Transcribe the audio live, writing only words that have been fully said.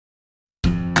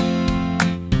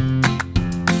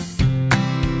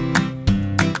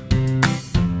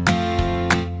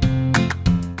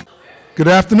Good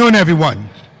afternoon, everyone.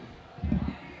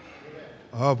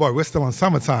 Oh boy, we're still in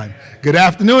summertime. Good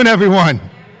afternoon, everyone.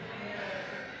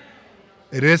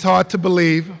 It is hard to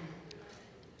believe,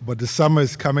 but the summer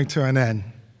is coming to an end.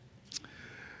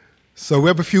 So we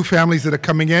have a few families that are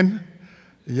coming in.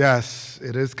 Yes,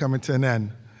 it is coming to an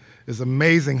end. It's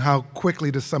amazing how quickly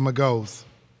the summer goes.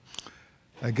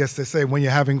 I guess they say when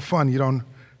you're having fun, you don't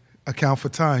account for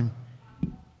time.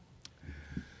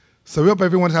 So we hope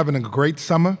everyone's having a great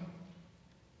summer,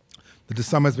 that the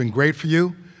summer has been great for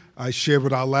you. I shared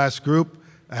with our last group,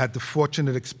 I had the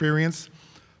fortunate experience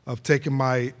of taking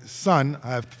my son. I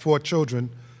have 4 children.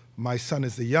 My son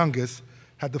is the youngest.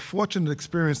 Had the fortunate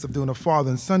experience of doing a father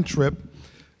and son trip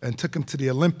and took him to the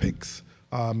Olympics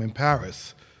in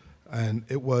Paris. And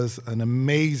it was an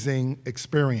amazing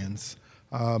experience,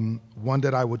 one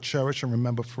that I would cherish and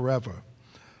remember forever.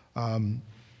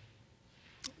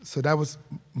 So that was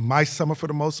my summer for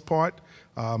the most part,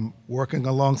 working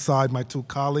alongside my 2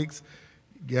 colleagues,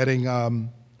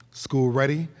 getting school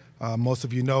ready. Most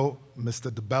of you know Mr.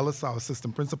 DeBellis, our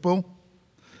assistant principal.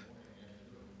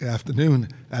 Good afternoon.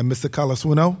 And Mr.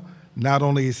 Calasuno, not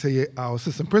only is he our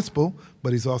assistant principal,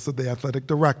 but he's also the athletic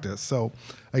director. So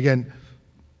again,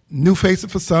 new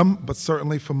faces for some, but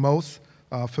certainly for most,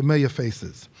 familiar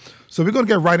faces. So we're going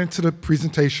to get right into the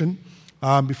presentation.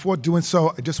 Before doing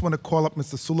so, I just want to call up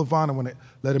Mr. Sullivan. I want to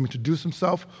let him introduce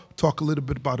himself, talk a little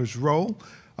bit about his role.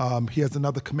 He has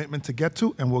another commitment to get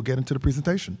to, and we'll get into the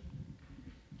presentation.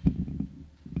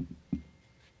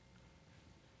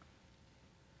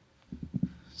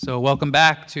 So welcome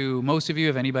back to most of you.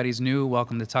 If anybody's new,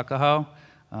 welcome to Tuckahoe.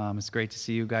 It's great to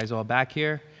see you guys all back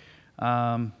here.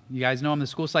 You guys know I'm the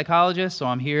school psychologist, so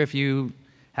I'm here if you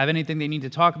have anything they need to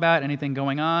talk about, anything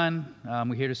going on.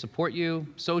 We're here to support you.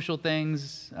 Social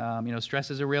things, stress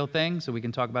is a real thing, so we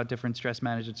can talk about different stress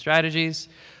management strategies.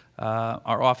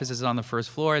 Our office is on the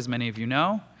first floor, as many of you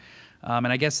know. And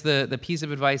I guess the piece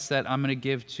of advice that I'm going to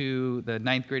give to the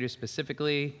 9th graders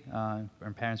specifically,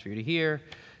 or parents for you to hear,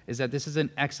 is that this is an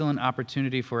excellent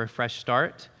opportunity for a fresh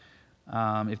start.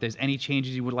 If there's any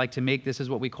changes you would like to make, this is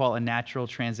what we call a natural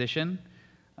transition.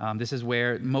 This is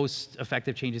where most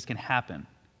effective changes can happen,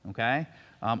 okay?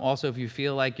 Also, if you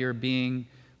feel like you're being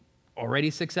already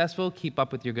successful, keep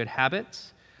up with your good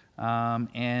habits.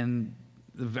 And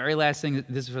the very last thing,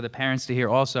 this is for the parents to hear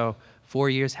also, 4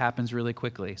 years happens really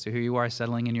quickly. So here you are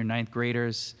settling in your 9th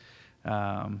graders,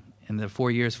 and the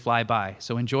 4 years fly by.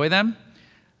 So enjoy them,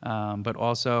 but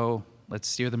also let's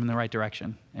steer them in the right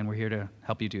direction, and we're here to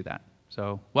help you do that.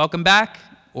 So welcome back,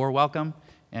 or welcome,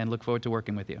 and look forward to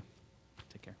working with you.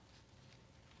 Take care.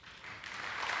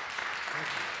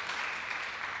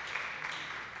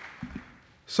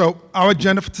 So our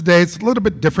agenda for today is a little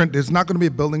bit different. There's not going to be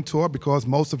a building tour because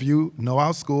most of you know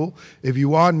our school. If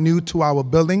you are new to our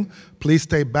building, please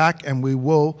stay back and we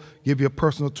will give you a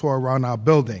personal tour around our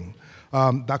building.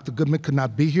 Dr. Goodman could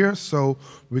not be here, so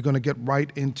we're going to get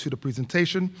right into the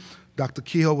presentation. Dr.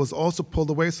 Kehoe was also pulled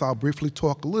away, so I'll briefly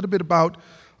talk a little bit about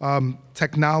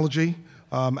technology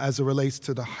as it relates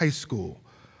to the high school.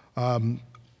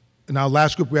 In our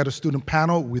last group, we had a student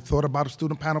panel. We thought about a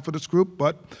student panel for this group,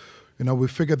 but we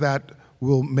figured that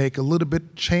we'll make a little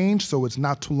bit change so it's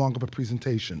not too long of a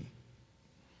presentation.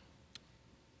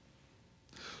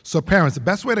 So parents, the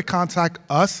best way to contact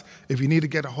us if you need to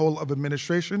get a hold of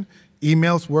administration,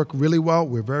 emails work really well.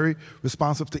 We're very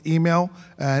responsive to email,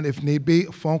 and if need be,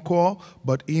 a phone call,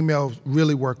 but emails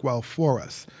really work well for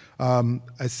us.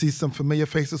 I see some familiar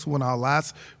faces from our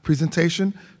last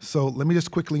presentation, so let me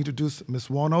just quickly introduce Ms.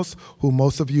 Warnos, who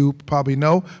most of you probably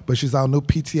know, but she's our new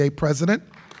PTA president.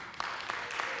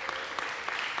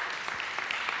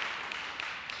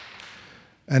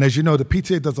 And as you know, the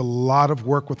PTA does a lot of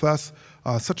work with us,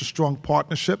 such a strong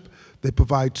partnership. They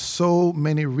provide so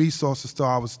many resources to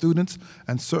our students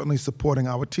and certainly supporting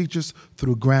our teachers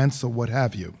through grants or what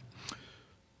have you.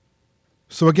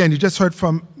 So again, you just heard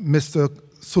from Mr.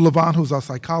 Sullivan, who's our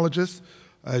psychologist.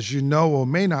 As you know or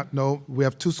may not know, we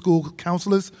have 2 school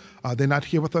counselors. They're not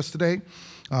here with us today,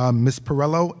 Ms.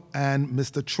 Perello and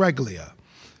Mr. Treglia.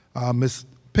 Ms.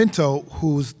 Pinto,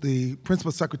 who's the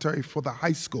principal secretary for the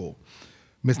high school.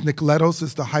 Ms. Nicoletos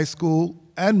is the high school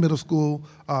and middle school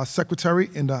secretary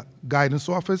in the guidance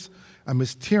office, and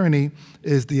Ms. Tierney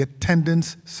is the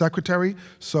attendance secretary,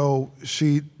 so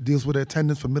she deals with the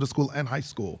attendance for middle school and high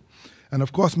school. And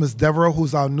of course, Ms. Devereaux,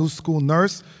 who's our new school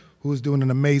nurse, who's doing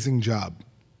an amazing job.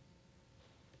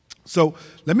 So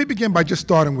let me begin by just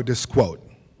starting with this quote.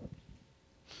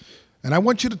 And I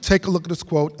want you to take a look at this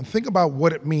quote and think about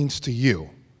what it means to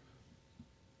you,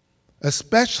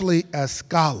 especially as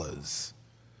scholars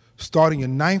starting your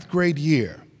 9th grade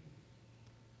year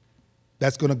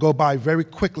that's going to go by very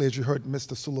quickly, as you heard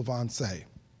Mr. Sullivan say.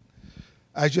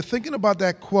 As you're thinking about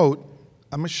that quote,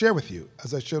 I'm going to share with you,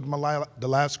 as I shared with the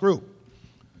last group.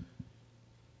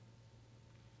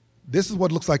 This is what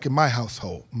it looks like in my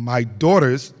household. My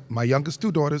daughters, my youngest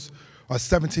two daughters, are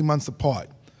 17 months apart.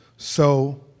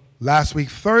 So last week,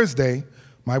 Thursday,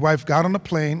 my wife got on a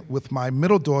plane with my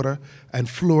middle daughter and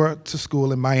flew her to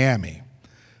school in Miami.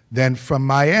 Then from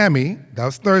Miami, that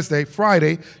was Thursday,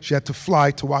 Friday, she had to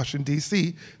fly to Washington,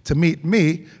 D.C. to meet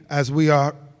me as we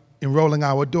are enrolling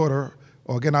our daughter,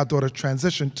 or getting our daughter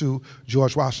transitioned to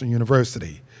George Washington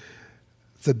University.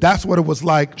 So that's what it was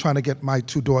like trying to get my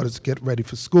two daughters to get ready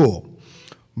for school.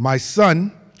 My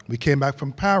son, we came back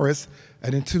from Paris,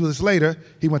 and then 2 years later,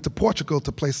 he went to Portugal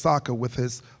to play soccer with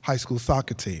his high school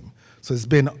soccer team. So there's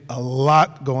been a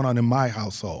lot going on in my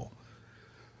household.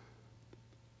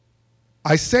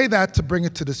 I say that to bring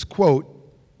it to this quote,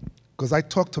 because I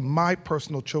talk to my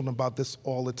personal children about this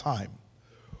all the time.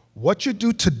 What you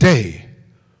do today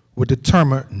will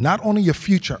determine not only your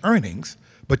future earnings,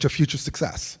 but your future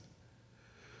success.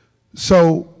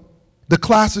 So the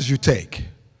classes you take,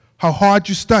 how hard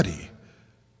you study,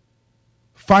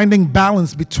 finding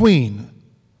balance between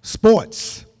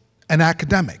sports and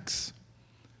academics,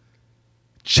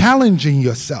 challenging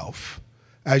yourself.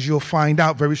 As you'll find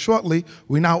out very shortly,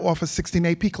 we now offer 16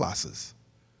 AP classes.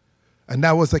 And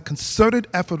that was a concerted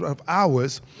effort of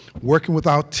ours, working with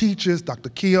our teachers, Dr.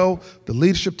 Keogh, the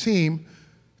leadership team,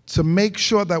 to make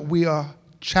sure that we are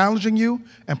challenging you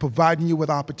and providing you with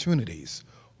opportunities.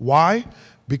 Why?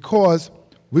 Because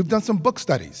we've done some book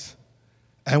studies,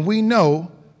 and we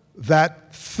know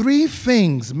that 3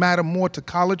 things matter more to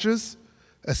colleges,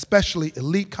 especially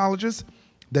elite colleges,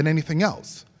 than anything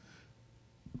else.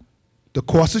 The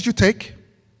courses you take,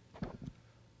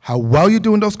 how well you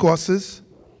do in those courses,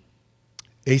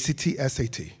 ACT,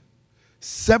 SAT.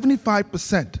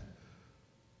 75%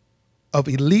 of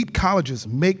elite colleges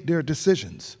make their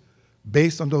decisions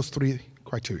based on those 3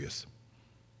 criteria.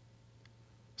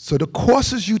 So the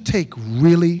courses you take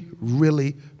really,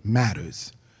 really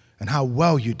matters, and how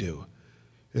well you do.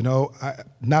 You know, I'm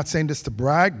not saying this to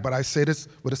brag, but I say this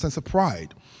with a sense of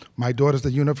pride. My daughter's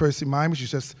at the University of Miami.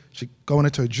 She's going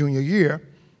into her junior year.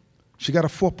 She got a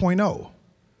 4.0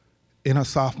 in her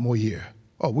sophomore year.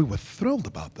 Oh, we were thrilled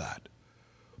about that.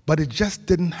 But it just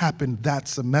didn't happen that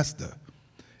semester.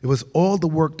 It was all the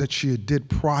work that she did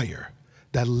prior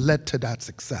that led to that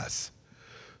success.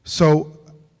 So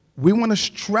we want to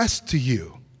stress to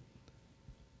you,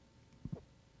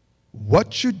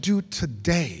 what you do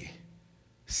today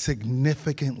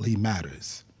significantly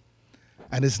matters.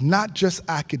 And it's not just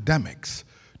academics,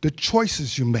 the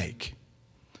choices you make,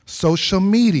 social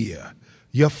media,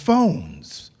 your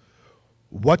phones,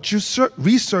 what you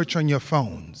research on your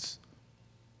phones.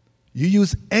 You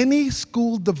use any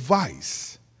school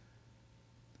device,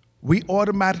 we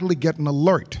automatically get an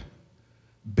alert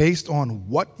based on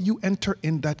what you enter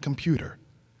in that computer.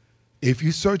 If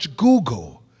you search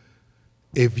Google,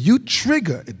 if you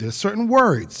trigger, there's certain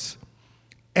words,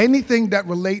 anything that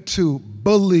relate to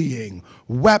bullying,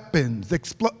 weapons,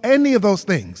 any of those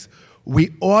things,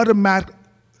 we automatically,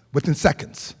 within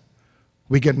seconds,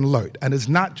 we get an alert. And it's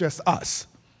not just us.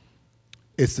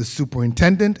 It's the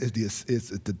superintendent, it's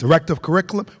the director of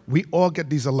curriculum. We all get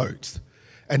these alerts.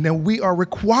 And then we are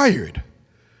required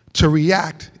to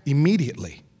react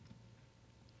immediately.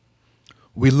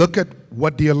 We look at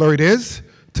what the alert is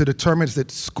to determine, is it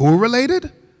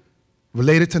school-related,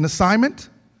 related to an assignment?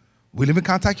 We'll even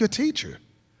contact your teacher.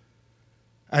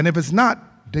 And if it's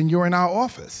not, then you're in our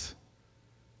office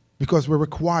because we're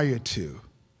required to.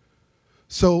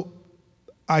 So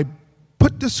we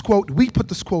put this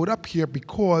quote up here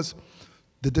because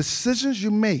the decisions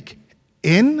you make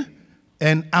in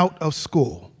and out of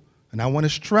school, and I want to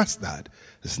stress that,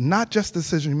 it's not just the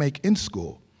decisions you make in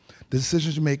school, the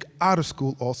decisions you make out of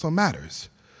school also matters.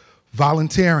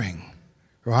 Volunteering,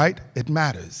 right? It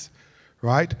matters,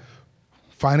 right?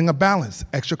 Finding a balance,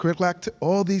 extracurricular activity,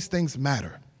 all these things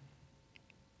matter.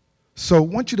 So I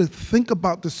want you to think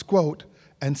about this quote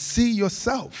and see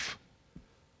yourself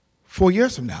 4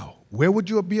 years from now. Where would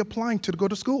you be applying to go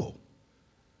to school?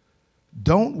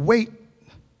 Don't wait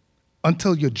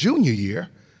until your junior year.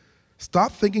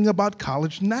 Start thinking about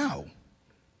college now.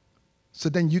 So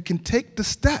then you can take the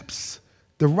steps,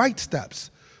 the right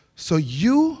steps, so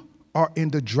you are in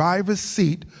the driver's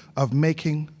seat of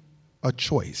making a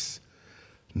choice,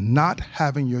 not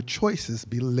having your choices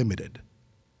be limited.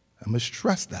 I'm going to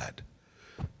stress that.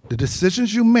 The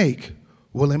decisions you make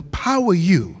will empower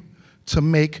you to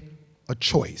make a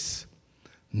choice,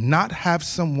 not have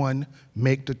someone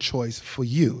make the choice for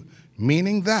you,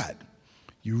 meaning that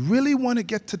You really want to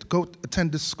get to go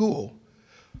attend this school,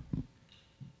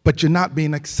 but you're not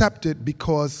being accepted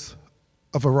because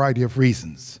of a variety of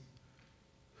reasons.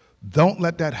 Don't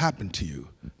let that happen to you.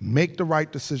 Make the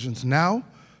right decisions now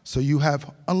so you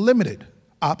have unlimited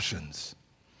options.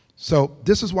 So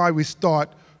this is why we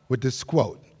start with this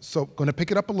quote. So I'm going to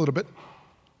pick it up a little bit.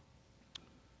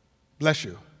 Bless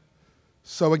you.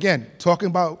 So again, talking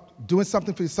about doing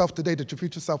something for yourself today that your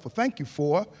future self will thank you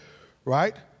for,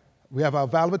 right? We have our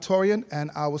valedictorian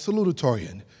and our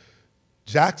salutatorian.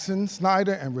 Jackson,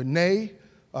 Snyder, and Renee,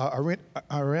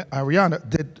 Ariana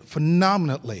did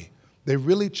phenomenally. They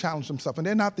really challenged themselves, and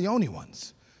they're not the only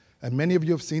ones. And many of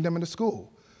you have seen them in the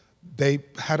school. They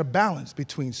had a balance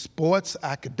between sports,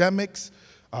 academics,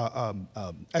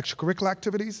 extracurricular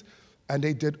activities, and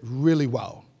they did really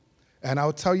well. And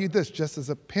I'll tell you this, just as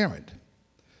a parent,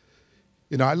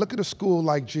 you know, I look at a school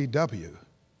like GW,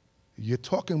 you're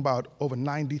talking about over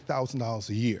 $90,000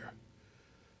 a year.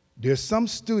 There's some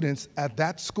students at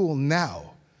that school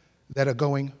now that are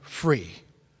going free,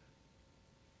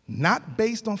 not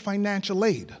based on financial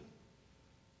aid,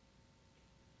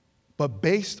 but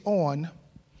based on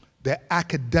their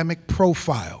academic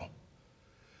profile.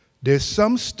 There's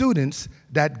some students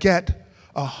that get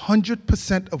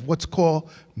 100% of what's called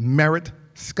merit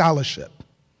scholarship,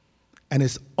 and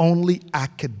it's only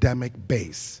academic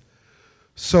based.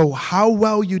 So how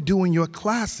well you do in your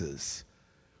classes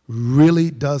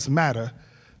really does matter,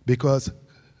 because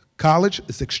college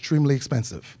is extremely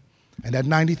expensive, and that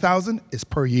 $90,000 is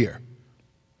per year.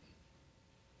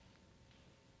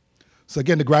 So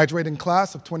again, the graduating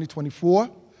class of 2024,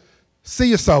 see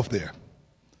yourself there.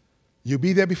 You'll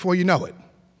be there before you know it.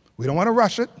 We don't want to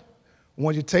rush it. We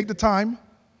want you to take the time,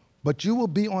 but you will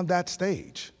be on that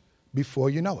stage before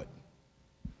you know it.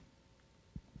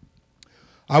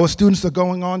 Our students are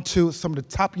going on to some of the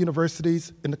top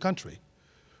universities in the country.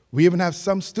 We even have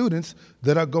some students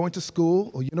that are going to school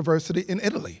or university in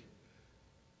Italy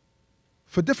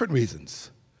for different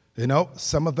reasons. You know,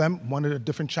 some of them wanted a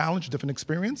different challenge, different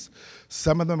experience.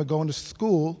 Some of them are going to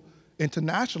school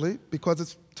internationally because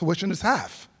its tuition is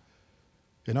half.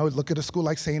 You know, look at a school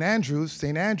like St. Andrews.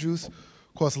 St. Andrews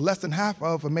costs less than half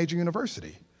of a major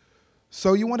university.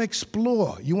 So you want to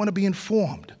explore, you want to be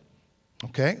informed,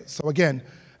 okay? So again,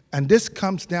 and this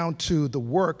comes down to the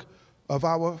work of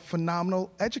our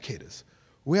phenomenal educators.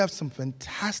 We have some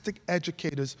fantastic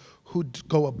educators who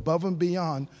go above and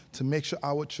beyond to make sure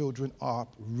our children are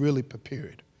really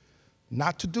prepared.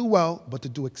 Not to do well, but to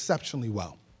do exceptionally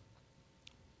well.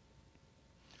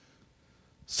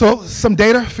 So some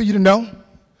data for you to know.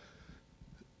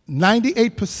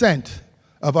 98%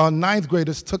 of our ninth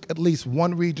graders took at least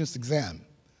one Regents exam.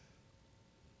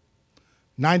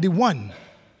 91%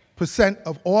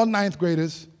 of all ninth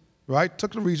graders, right,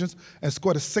 took the Regents and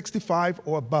scored a 65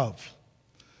 or above.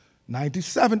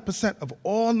 97% of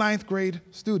all ninth grade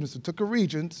students who took a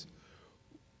Regents,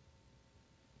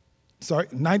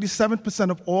 97%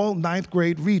 of all ninth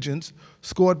grade Regents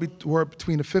were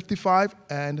between a 55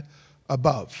 and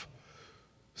above.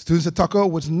 Students at Tuckahoe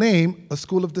was named a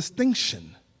school of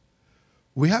distinction.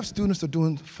 We have students that are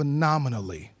doing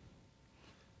phenomenally.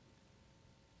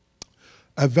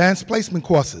 Advanced placement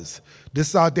courses. This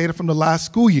is our data from the last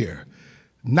school year.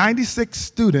 96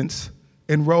 students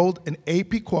enrolled in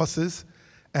AP courses,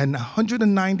 and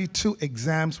 192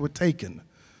 exams were taken.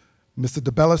 Mr.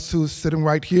 DeBellis, who's sitting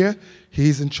right here,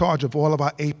 he's in charge of all of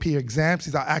our AP exams.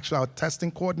 He's actually our testing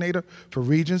coordinator for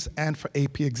Regents and for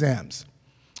AP exams.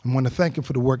 I want to thank him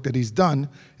for the work that he's done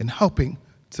in helping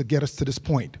to get us to this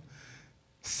point.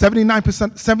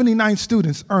 79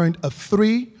 students earned a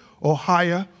 3 or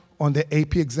higher on their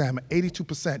AP exam,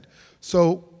 82%.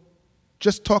 So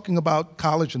just talking about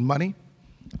college and money,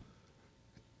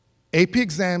 AP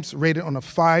exams rated on a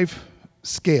 5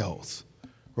 scales,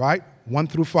 right? 1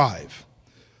 through 5.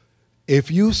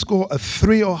 If you score a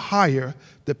 3 or higher,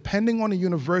 depending on the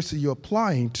university you're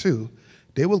applying to,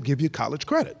 they will give you college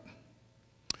credit.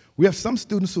 We have some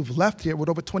students who've left here with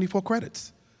over 24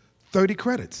 credits, 30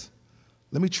 credits.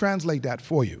 Let me translate that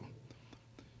for you.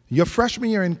 Your freshman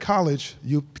year in college,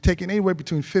 you're taking anywhere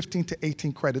between 15 to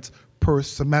 18 credits per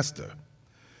semester.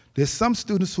 There's some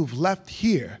students who've left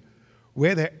here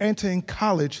where they're entering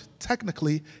college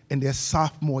technically in their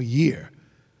sophomore year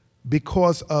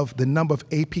because of the number of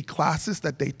AP classes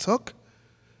that they took.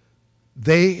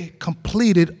 They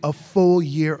completed a full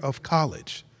year of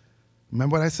college.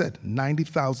 Remember what I said,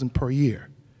 $90,000 per year.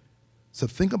 So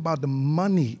think about the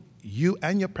money you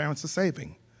and your parents are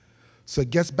saving. So it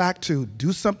gets back to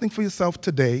do something for yourself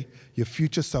today your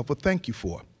future self will thank you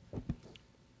for.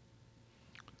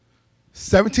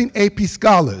 17 AP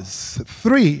Scholars,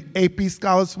 3 AP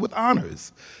Scholars with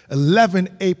honors,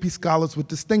 11 AP Scholars with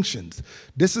distinctions.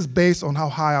 This is based on how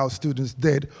high our students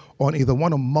did on either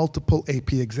one or multiple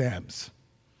AP exams.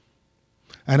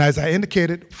 And as I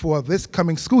indicated, for this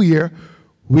coming school year,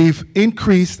 we've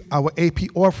increased our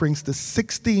AP offerings to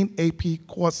 16 AP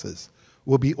courses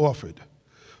will be offered.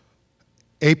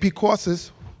 AP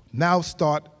courses now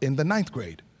start in the 9th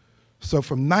grade. So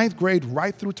from 9th grade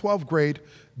right through 12th grade,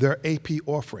 there are AP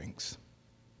offerings.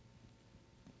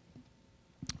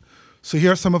 So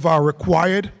here are some of our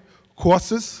required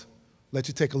courses. Let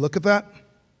you take a look at that.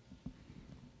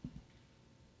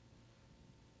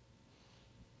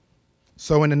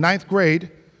 So in the 9th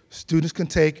grade, students can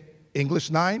take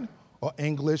English 9 or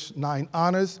English 9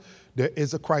 honors. There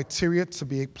is a criteria to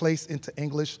be placed into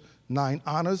English 9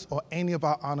 honors or any of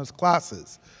our honors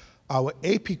classes. Our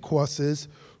AP courses,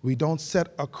 we don't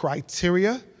set a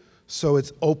criteria, so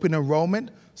it's open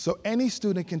enrollment. So any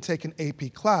student can take an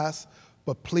AP class,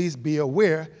 but please be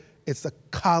aware it's a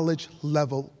college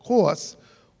level course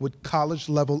with college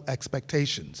level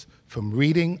expectations from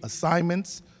reading,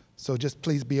 assignments, so just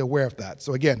please be aware of that.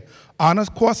 So again, honors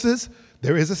courses,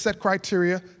 there is a set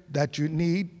criteria that you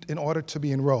need in order to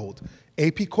be enrolled.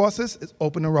 AP courses is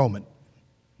open enrollment.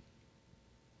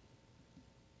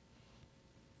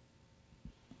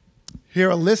 Here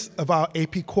are a list of our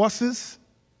AP courses,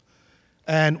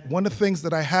 and one of the things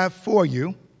that I have for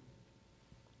you,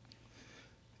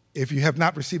 if you have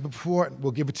not received it before,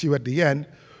 we'll give it to you at the end.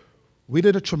 We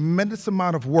did a tremendous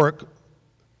amount of work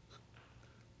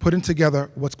putting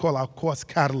together what's called our course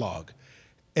catalog.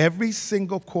 Every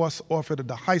single course offered at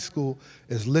the high school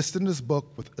is listed in this book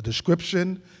with a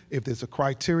description, if there's a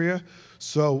criteria.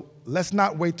 So let's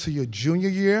not wait till your junior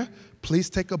year. Please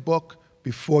take a book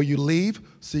before you leave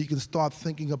so you can start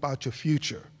thinking about your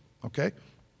future, okay?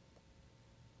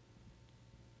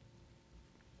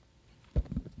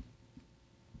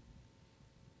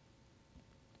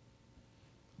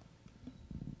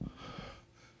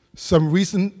 Some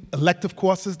recent elective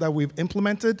courses that we've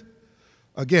implemented,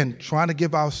 again, trying to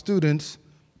give our students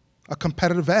a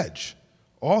competitive edge.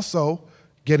 Also,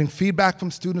 getting feedback from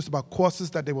students about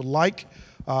courses that they would like.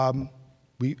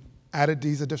 We added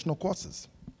these additional courses.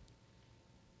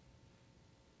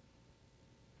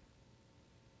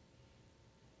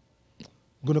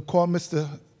 I'm going to call Mr.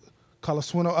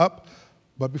 Calaswino up,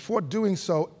 but before doing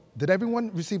so, did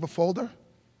everyone receive a folder?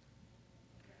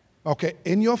 Okay,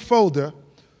 in your folder,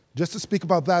 just to speak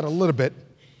about that a little bit,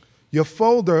 your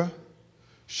folder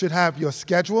should have your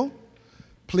schedule.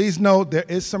 Please note there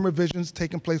is some revisions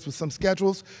taking place with some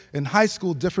schedules. In high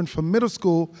school, different from middle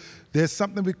school, there's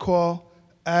something we call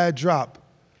add drop.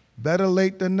 Better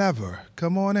late than never.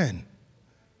 Come on in.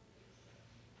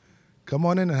 Come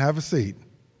on in and have a seat.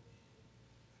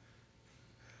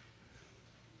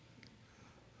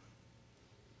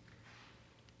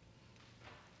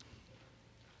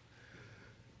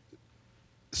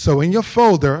 So in your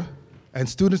folder, and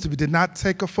students, if you did not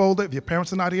take a folder, if your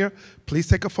parents are not here, please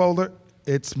take a folder.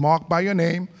 It's marked by your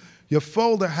name. Your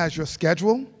folder has your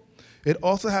schedule. It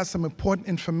also has some important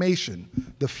information.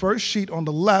 The first sheet on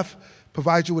the left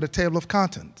provides you with a table of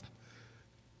contents.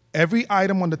 Every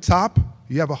item on the top,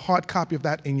 you have a hard copy of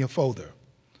that in your folder.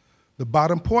 The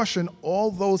bottom portion, all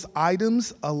those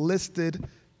items are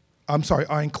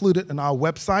included in our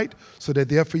website, so they're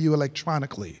there for you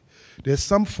electronically. There's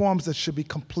some forms that should be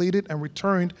completed and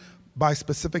returned by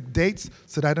specific dates,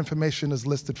 so that information is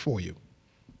listed for you.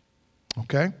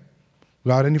 Okay?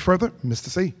 Without any further, Mr.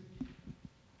 C.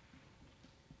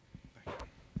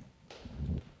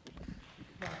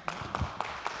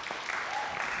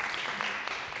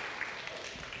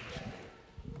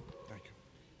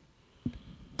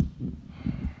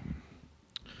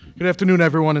 Good afternoon,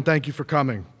 everyone, and thank you for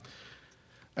coming.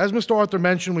 As Mr. Arthur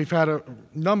mentioned, we've had a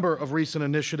number of recent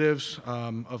initiatives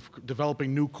of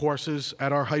developing new courses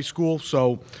at our high school.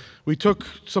 So we took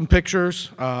some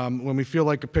pictures when we feel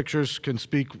like the pictures can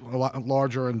speak a lot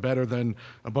larger and better than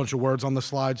a bunch of words on the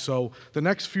slide. So the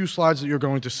next few slides that you're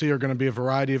going to see are going to be a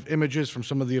variety of images from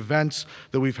some of the events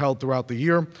that we've held throughout the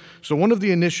year. So one of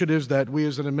the initiatives that we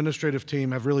as an administrative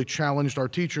team have really challenged our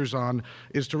teachers on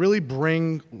is to really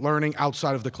bring learning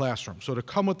outside of the classroom. So to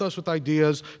come with us with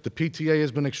ideas, the PTA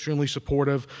has been extremely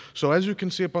supportive. So as you can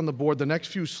see up on the board, the next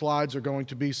few slides are going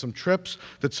to be some trips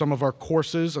that some of our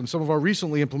courses and some of our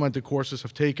recently implemented courses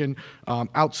have taken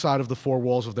outside of the four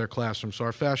walls of their classroom. So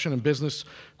our fashion and business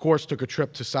course took a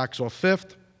trip to Saxaw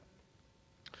Fifth.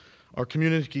 Our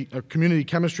community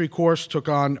chemistry course took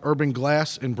on urban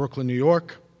glass in Brooklyn, New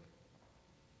York.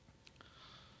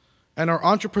 And our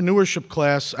entrepreneurship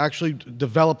class actually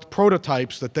developed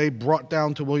prototypes that they brought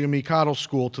down to William E. Cottle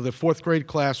School to the fourth grade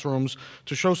classrooms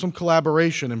to show some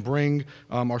collaboration and bring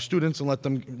our students and let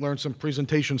them learn some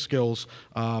presentation skills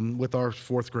with our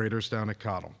fourth graders down at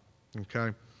Cottle.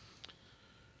 Okay.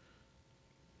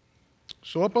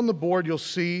 So up on the board, you'll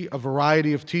see a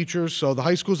variety of teachers. So the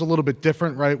high school is a little bit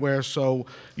different, right, where so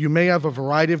you may have a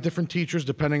variety of different teachers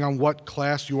depending on what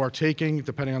class you are taking,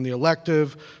 depending on the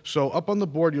elective. So up on the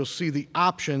board, you'll see the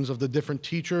options of the different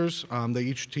teachers. They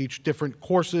each teach different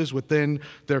courses within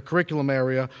their curriculum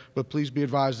area, but please be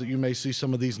advised that you may see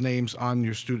some of these names on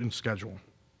your student schedule.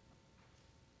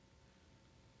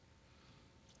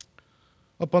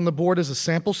 Up on the board is a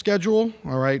sample schedule.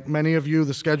 All right, many of you,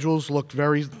 the schedules look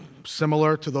very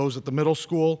similar to those at the middle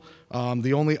school.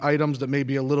 The only items that may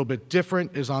be a little bit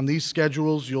different is on these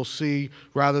schedules, you'll see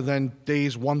rather than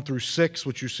days 1 through 6,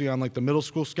 which you see on like the middle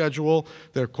school schedule,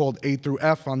 they're called A through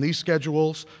F on these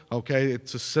schedules. Okay,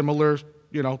 it's a similar,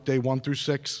 day 1 through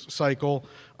 6 cycle.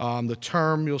 The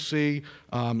term you'll see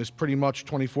is pretty much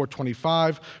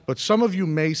 24-25, but some of you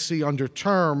may see under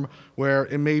term where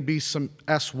it may be some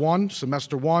S1,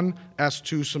 semester 1,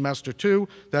 S2, semester 2.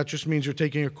 That just means you're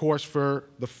taking a course for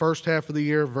the first half of the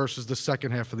year versus the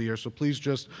second half of the year. So please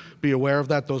just be aware of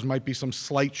that. Those might be some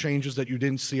slight changes that you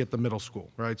didn't see at the middle school,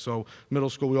 right? So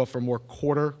middle school, we offer more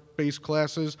quarter-based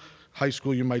classes. High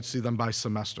school, you might see them by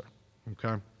semester,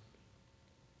 okay?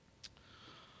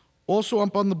 Also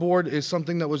up on the board is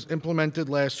something that was implemented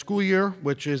last school year,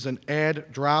 which is an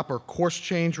add, drop, or course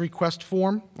change request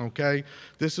form, okay?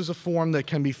 This is a form that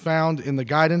can be found in the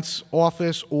guidance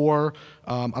office or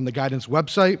on the guidance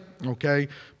website, okay?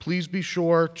 Please be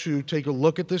sure to take a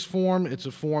look at this form. It's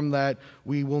a form that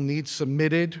we will need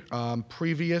submitted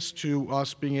previous to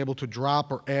us being able to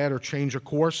drop or add or change a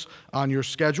course on your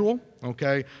schedule,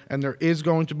 okay? And there is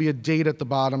going to be a date at the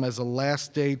bottom as a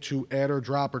last day to add or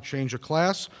drop or change a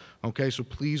class, okay? So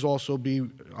please also be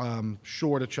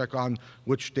sure to check on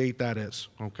which date that is,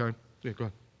 okay? Yeah, go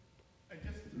ahead. And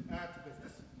just to add to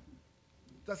this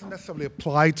doesn't necessarily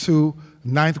apply to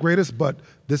ninth graders, but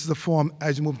this is a form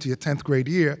as you move to your 10th grade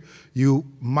year, you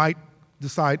might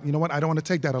decide, you know what, I don't want to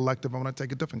take that elective, I want to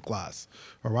take a different class,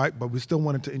 all right? But we still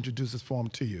wanted to introduce this form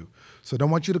to you. So don't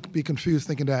want you to be confused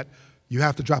thinking that you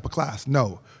have to drop a class.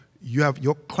 No, your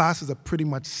classes are pretty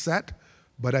much set,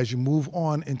 but as you move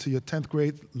on into your 10th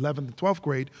grade, 11th, and 12th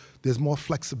grade, there's more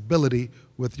flexibility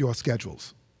with your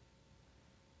schedules.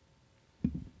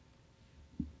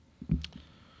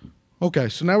 Okay,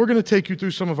 so now we're going to take you through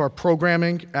some of our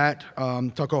programming at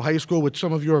Tuckahoe High School, which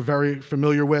some of you are very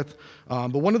familiar with.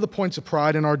 But one of the points of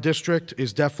pride in our district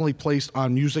is definitely placed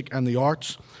on music and the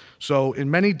arts. So in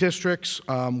many districts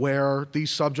where these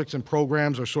subjects and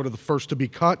programs are sort of the first to be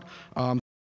cut,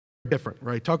 different,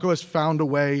 right? Tuckahoe has found a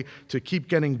way to keep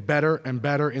getting better and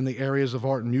better in the areas of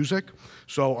art and music.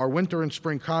 So our winter and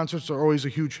spring concerts are always a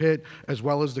huge hit, as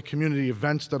well as the community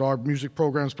events that our music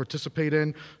programs participate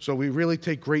in. So we really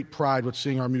take great pride with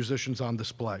seeing our musicians on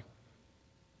display.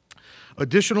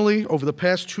 Additionally, over the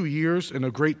past 2 years, in a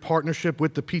great partnership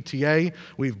with the PTA,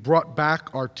 we've brought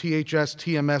back our THS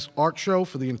TMS art show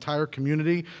for the entire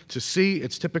community to see.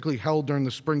 It's typically held during the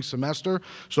spring semester.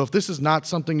 So if this is not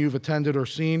something you've attended or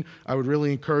seen, I would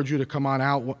really encourage you to come on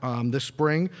out this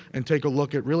spring and take a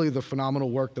look at really the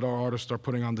phenomenal work that our artists are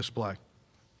putting on display.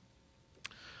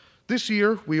 This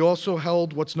year, we also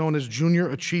held what's known as Junior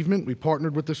Achievement. We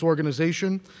partnered with this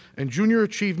organization, and Junior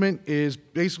Achievement is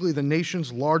basically the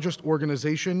nation's largest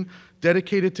organization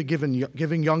dedicated to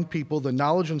giving young people the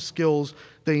knowledge and skills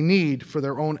they need for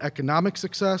their own economic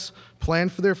success, plan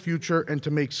for their future, and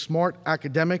to make smart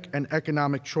academic and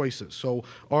economic choices. So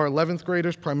our 11th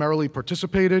graders primarily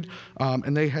participated,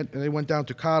 and they went down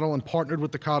to Cottle and partnered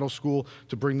with the Cottle School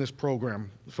to bring this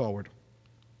program forward.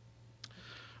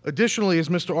 Additionally, as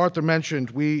Mr. Arthur mentioned,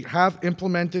 we have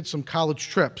implemented some college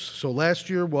trips. So last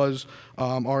year was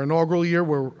our inaugural year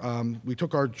where we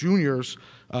took our juniors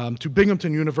to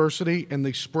Binghamton University in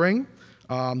the spring.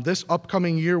 This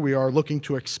upcoming year, we are looking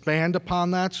to expand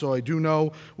upon that. So I do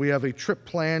know we have a trip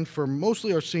planned for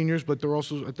mostly our seniors, but there are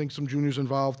also, I think, some juniors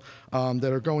involved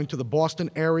that are going to the Boston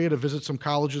area to visit some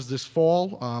colleges this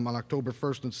fall on October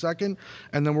 1st and 2nd.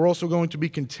 And then we're also going to be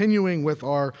continuing with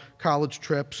our college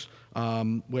trips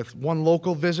with one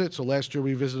local visit. So last year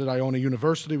we visited Iona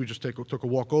University. We just took a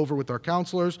walk over with our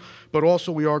counselors, but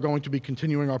also we are going to be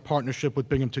continuing our partnership with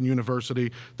Binghamton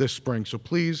University this spring. So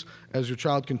please, as your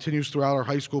child continues throughout our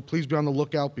high school, please be on the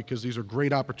lookout because these are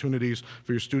great opportunities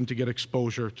for your student to get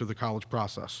exposure to the college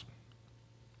process.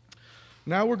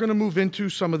 Now we're going to move into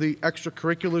some of the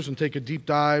extracurriculars and take a deep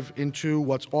dive into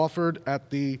what's offered at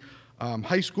the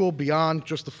high school beyond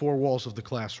just the four walls of the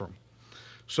classroom.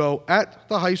 So at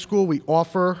the high school, we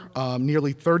offer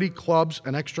nearly 30 clubs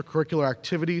and extracurricular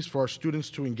activities for our students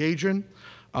to engage in.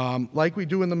 Like we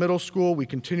do in the middle school, we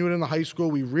continue it in the high school.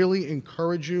 We really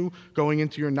encourage you going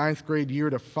into your 9th grade year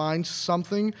to find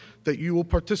something that you will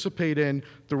participate in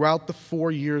throughout the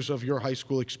 4 years of your high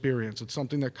school experience. It's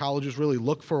something that colleges really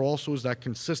look for also, is that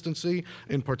consistency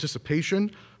in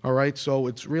participation. All right, so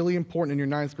it's really important in your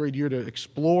 9th grade year to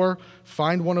explore,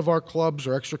 find one of our clubs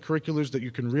or extracurriculars that you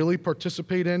can really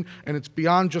participate in, and it's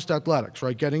beyond just athletics,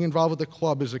 right? Getting involved with the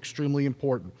club is extremely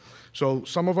important. So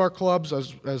some of our clubs,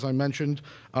 as I mentioned,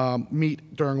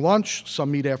 meet during lunch, some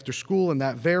meet after school, and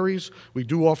that varies. We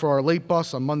do offer our late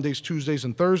bus on Mondays, Tuesdays,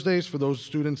 and Thursdays for those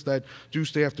students that do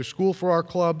stay after school for our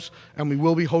clubs, and we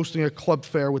will be hosting a club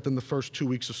fair within the first 2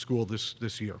 weeks of school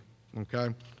this year,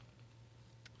 okay?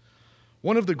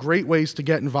 One of the great ways to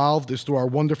get involved is through our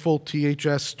wonderful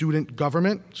THS student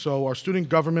government. So our student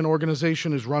government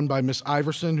organization is run by Ms.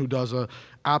 Iverson, who does an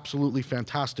absolutely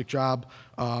fantastic job.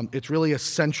 It's really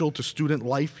essential to student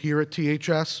life here at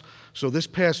THS. So this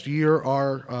past year,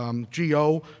 our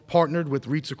GO partnered with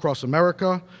REITs Across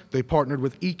America. They partnered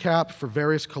with ECAP for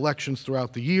various collections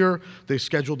throughout the year. They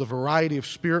scheduled a variety of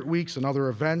spirit weeks and other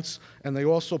events. And they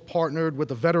also partnered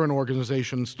with a veteran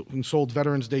organization and sold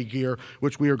Veterans Day gear,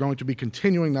 which we are going to be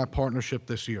continuing that partnership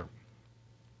this year.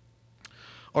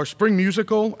 Our spring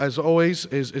musical, as always,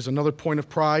 is another point of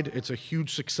pride. It's a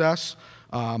huge success.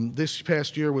 This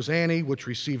past year was Annie, which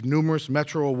received numerous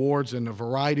Metro Awards in a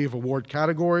variety of award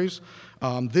categories.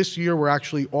 This year, we're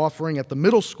actually offering at the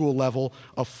middle school level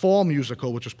a fall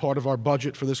musical, which is part of our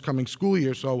budget for this coming school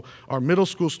year. So our middle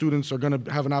school students are going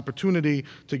to have an opportunity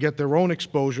to get their own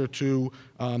exposure to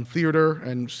theater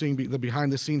and seeing the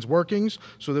behind-the-scenes workings,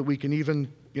 so that we can even,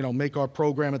 make our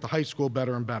program at the high school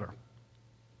better and better.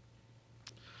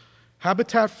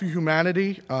 Habitat for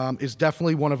Humanity is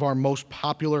definitely one of our most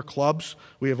popular clubs.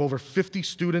 We have over 50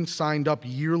 students signed up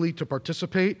yearly to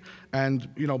participate.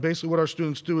 And basically what our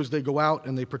students do is they go out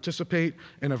and they participate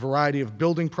in a variety of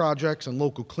building projects and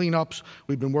local cleanups.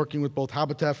 We've been working with both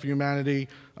Habitat for Humanity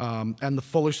and the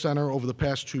Fuller Center over the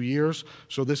past 2 years.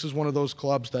 So this is one of those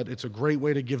clubs that it's a great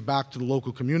way to give back to the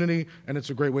local community, and it's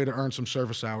a great way to earn some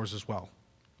service hours as well.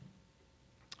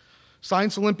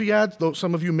 Science Olympiads, though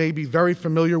some of you may be very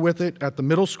familiar with it at the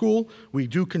middle school, we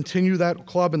do continue that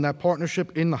club and that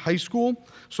partnership in the high school.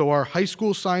 So our high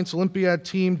school Science Olympiad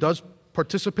team does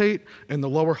participate in the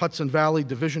Lower Hudson Valley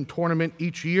Division Tournament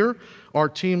each year. Our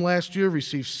team last year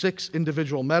received 6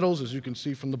 individual medals, as you can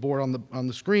see from the board on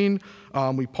the screen.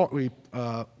 We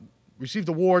received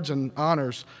awards and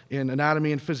honors in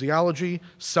anatomy and physiology,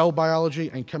 cell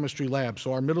biology, and chemistry labs.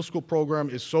 So our middle school program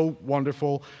is so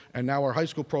wonderful, and now our high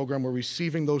school program, we're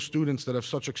receiving those students that have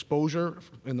such exposure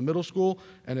in the middle school,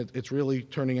 and it's really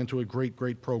turning into a great,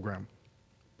 great program.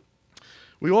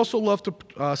 We also love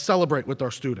to celebrate with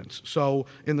our students. So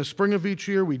in the spring of each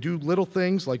year, we do little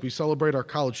things like we celebrate our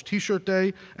College T-shirt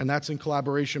Day, and that's in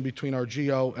collaboration between our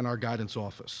GO and our guidance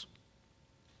office.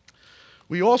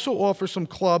 We also offer some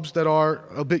clubs that are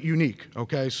a bit unique,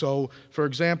 okay? So, for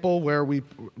example, where we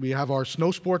have our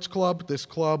snow sports club. This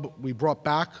club we brought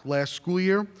back last school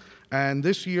year, and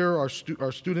this year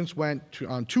our students went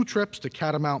on 2 trips to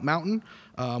Catamount Mountain.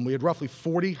 We had roughly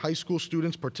 40 high school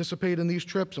students participate in these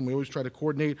trips, and we always try to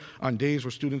coordinate on days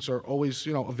where students are always,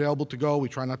 available to go. We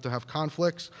try not to have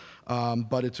conflicts,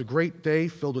 but it's a great day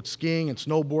filled with skiing and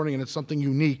snowboarding, and it's something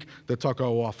unique that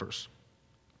Tuckahoe offers.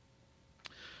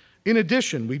 In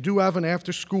addition, we do have an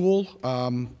after-school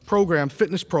program,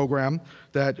 fitness program,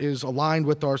 that is aligned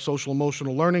with our social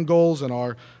emotional learning goals and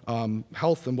our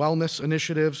health and wellness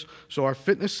initiatives. So our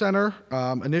fitness center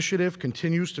initiative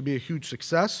continues to be a huge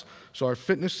success. So our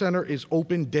fitness center is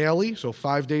open daily, so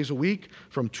 5 days a week,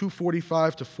 from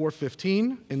 2:45 to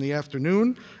 4:15 in the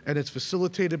afternoon, and it's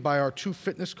facilitated by our 2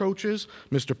 fitness coaches,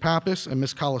 Mr. Pappas and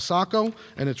Ms. Kalasako,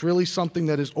 and it's really something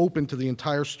that is open to the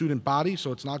entire student body,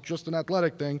 so it's not just an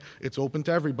athletic thing, it's open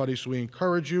to everybody, so we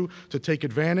encourage you to take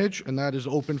advantage, and that is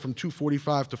open from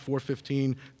 2:45 to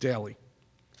 4:15 daily.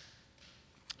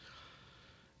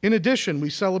 In addition,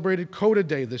 we celebrated CODA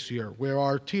Day this year, where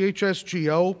our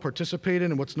THSGO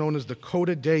participated in what's known as the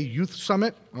CODA Day Youth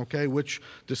Summit, okay, which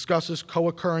discusses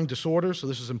co-occurring disorders. So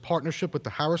this is in partnership with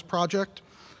the Harris Project.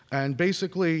 And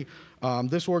basically,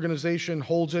 this organization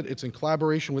holds it. It's in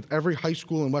collaboration with every high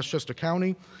school in Westchester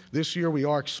County. This year, we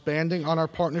are expanding on our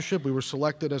partnership. We were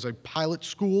selected as a pilot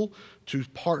school to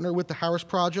partner with the Harris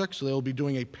Project, so they'll be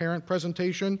doing a parent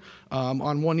presentation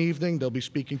on one evening. They'll be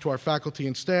speaking to our faculty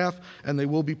and staff, and they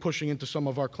will be pushing into some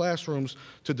of our classrooms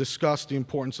to discuss the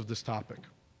importance of this topic.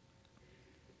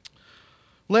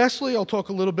 Lastly, I'll talk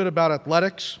a little bit about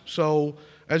athletics. So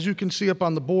as you can see up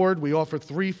on the board, we offer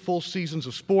 3 full seasons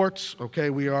of sports. Okay,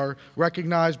 we are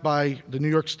recognized by the New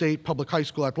York State Public High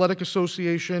School Athletic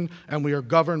Association, and we are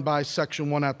governed by Section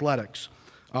 1 athletics.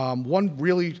 One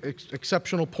really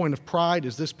exceptional point of pride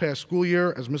is this past school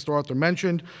year, as Mr. Arthur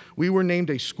mentioned, we were named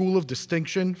a School of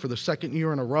Distinction for the 2nd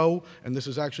year in a row, and this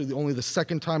is actually only the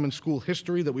 2nd time in school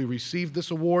history that we received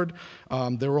this award.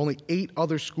 There were only 8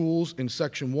 other schools in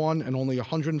Section 1 and only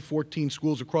 114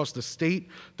 schools across the state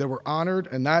that were honored,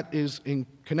 and that is in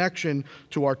connection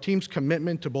to our team's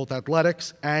commitment to both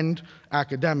athletics and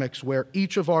academics, where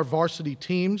each of our varsity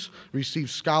teams received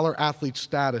scholar athlete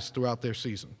status throughout their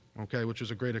season. Okay, which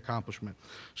is a great accomplishment.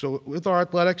 So with our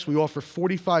athletics, we offer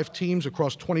 45 teams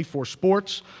across 24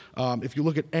 sports. If you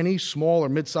look at any small or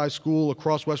mid-sized school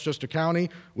across Westchester County,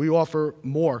 we offer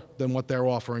more than what they're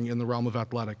offering in the realm of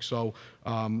athletics. So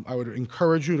I would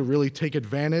encourage you to really take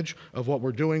advantage of what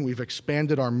we're doing. We've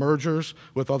expanded our mergers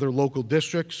with other local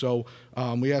districts, so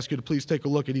we ask you to please take a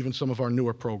look at even some of our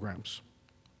newer programs.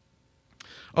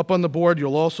 Up on the board,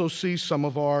 you'll also see some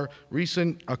of our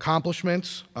recent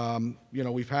accomplishments.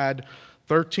 We've had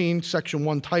 13 Section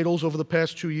 1 titles over the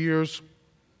past 2 years.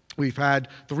 We've had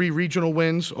 3 regional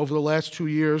wins over the last 2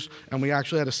 years, and we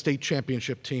actually had a state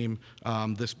championship team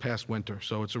this past winter.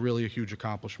 So it's really a huge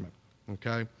accomplishment,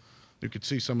 okay? You can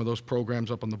see some of those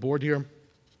programs up on the board here.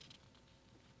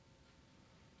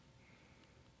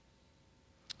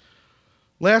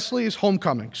 Lastly is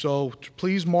homecoming. So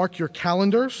please mark your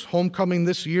calendars. Homecoming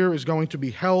this year is going to be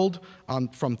held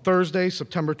from Thursday,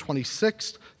 September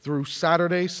 26th through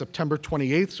Saturday, September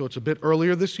 28th. So it's a bit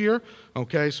earlier this year.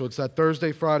 Okay, so it's that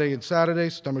Thursday, Friday, and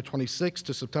Saturday, September 26th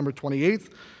to September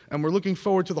 28th. And we're looking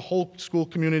forward to the whole school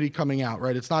community coming out,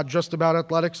 right? It's not just about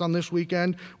athletics on this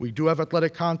weekend. We do have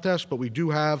athletic contests, but we do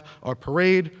have our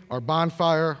parade, our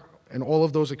bonfire, and all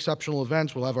of those exceptional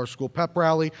events. We'll have our school pep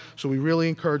rally, so we really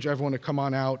encourage everyone to come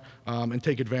on out and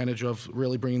take advantage of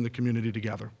really bringing the community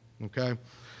together, okay?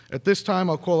 At this time,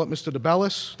 I'll call up Mr.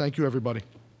 DeBellis. Thank you, everybody.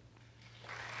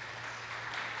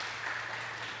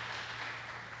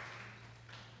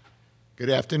 Good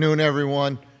afternoon,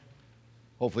 everyone.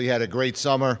 Hopefully you had a great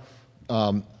summer.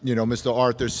 Mr.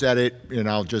 Arthur said it, and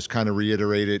I'll just kind of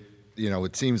reiterate it.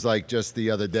 It seems like just the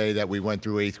other day that we went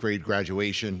through 8th grade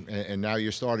graduation, and now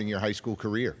you're starting your high school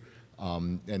career.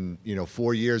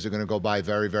 4 years are going to go by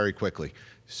very, very quickly.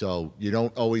 So you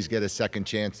don't always get a second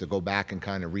chance to go back and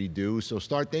kind of redo. So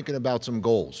start thinking about some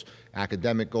goals,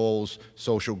 academic goals,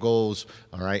 social goals,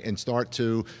 all right, and start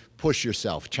to push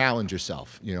yourself, challenge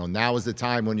yourself. Now is the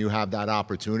time when you have that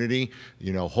opportunity.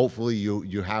 Hopefully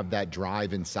you have that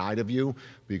drive inside of you,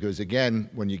 because again,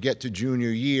 when you get to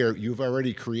junior year, you've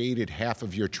already created half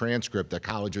of your transcript that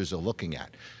colleges are looking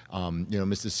at.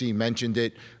 Mr. C mentioned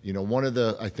it. One of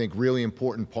the, I think, really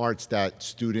important parts that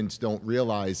students don't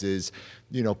realize is,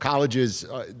 colleges,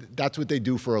 that's what they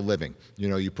do for a living.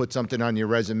 You put something on your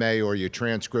resume or your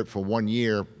transcript for 1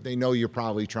 year, they know you're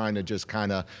probably trying to just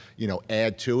kind of,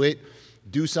 add to it.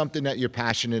 Do something that you're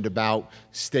passionate about,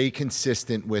 stay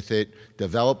consistent with it,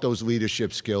 develop those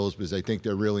leadership skills, because I think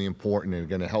they're really important and are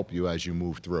going to help you as you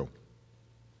move through.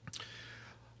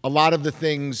 A lot of the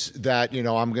things that,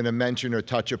 I'm going to mention or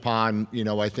touch upon,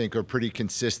 I think are pretty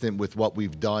consistent with what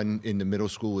we've done in the middle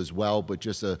school as well, but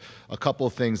just a couple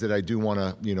of things that I do want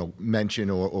to, mention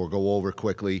or go over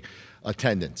quickly.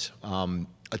 Attendance.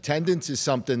 Attendance is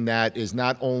something that is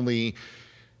not only,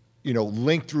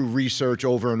 linked through research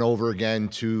over and over again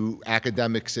to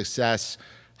academic success,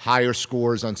 higher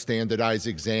scores on standardized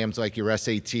exams like your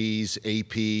SATs,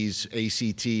 APs,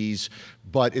 ACTs,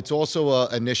 but it's also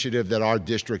an initiative that our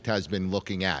district has been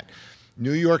looking at.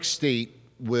 New York State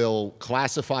will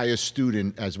classify a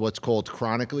student as what's called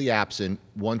chronically absent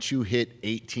once you hit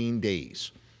 18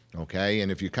 days, okay?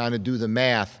 And if you kind of do the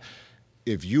math,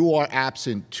 if you are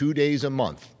absent 2 days a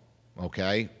month,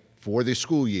 okay, for the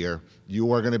school year,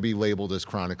 you are going to be labeled as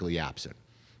chronically absent.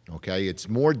 Okay, it's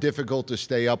more difficult to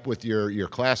stay up with your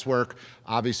classwork.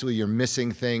 Obviously, you're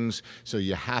missing things, so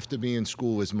you have to be in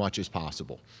school as much as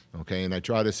possible. Okay, and I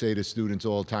try to say to students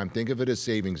all the time, think of it as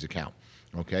savings account.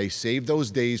 Okay, save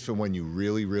those days for when you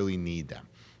really, really need them.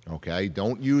 Okay,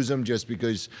 don't use them just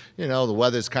because, the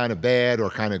weather's kind of bad or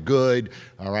kind of good.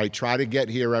 All right, try to get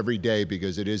here every day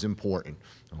because it is important.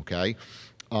 Okay.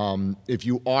 If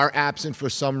you are absent for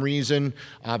some reason,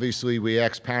 obviously we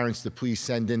ask parents to please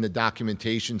send in the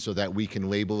documentation so that we can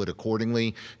label it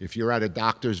accordingly. If you're at a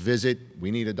doctor's visit, we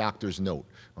need a doctor's note,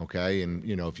 okay? And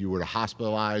if you were to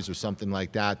hospitalize or something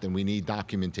like that, then we need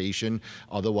documentation.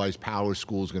 Otherwise, Power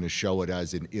School is going to show it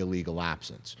as an illegal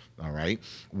absence, all right?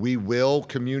 We will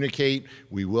communicate.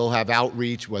 We will have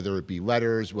outreach, whether it be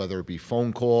letters, whether it be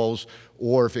phone calls,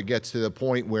 or if it gets to the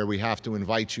point where we have to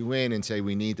invite you in and say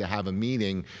we need to have a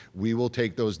meeting, we will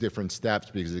take those different steps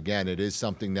because, again, it is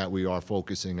something that we are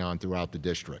focusing on throughout the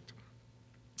district.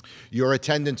 Your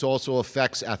attendance also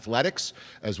affects athletics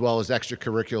as well as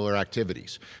extracurricular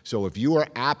activities. So if you are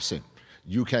absent,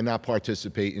 you cannot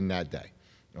participate in that day.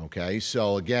 Okay,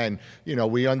 so again,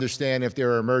 we understand if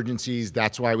there are emergencies,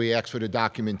 that's why we ask for the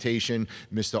documentation.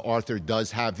 Mr. Arthur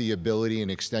does have the ability in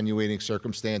extenuating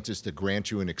circumstances to grant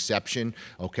you an exception,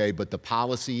 okay, but the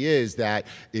policy is that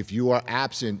if you are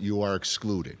absent, you are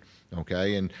excluded.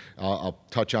 Okay, and I'll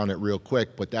touch on it real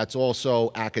quick, but that's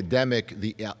also academic,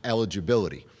 the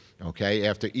eligibility. Okay,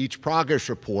 after each progress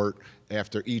report,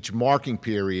 after each marking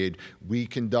period, we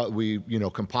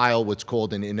compile what's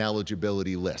called an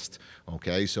ineligibility list.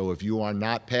 Okay, so if you are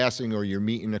not passing or you're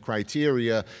meeting the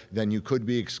criteria, then you could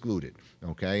be excluded.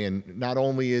 Okay, and not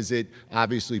only is it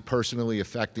obviously personally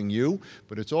affecting you,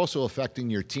 but it's also affecting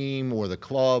your team or the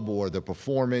club or the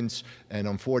performance, and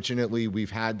unfortunately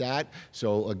we've had that.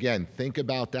 So again, think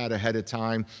about that ahead of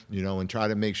time, and try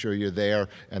to make sure you're there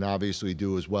and obviously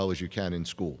do as well as you can in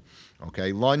school.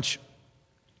 Okay, lunch.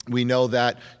 We know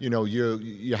that,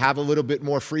 you have a little bit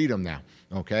more freedom now,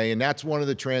 okay? And that's one of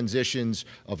the transitions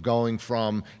of going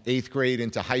from 8th grade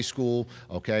into high school,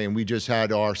 okay? And we just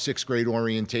had our 6th grade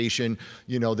orientation.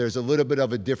 There's a little bit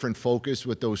of a different focus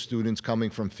with those students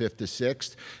coming from 5th to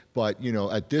 6th. But,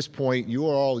 at this point, you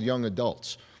are all young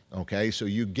adults, okay? So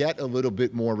you get a little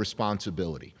bit more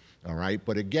responsibility. All right,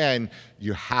 but again,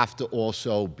 you have to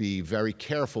also be very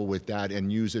careful with that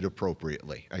and use it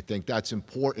appropriately. I think that's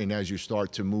important as you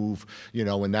start to move,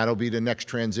 and that'll be the next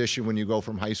transition when you go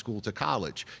from high school to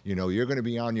college. You're going to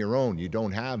be on your own. You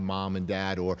don't have mom and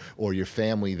dad or your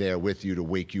family there with you to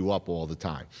wake you up all the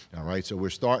time. All right, so we're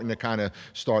starting to kind of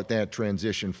start that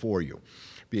transition for you.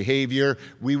 Behavior,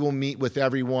 we will meet with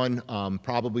everyone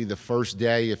probably the first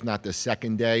day, if not the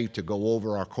second day, to go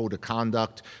over our code of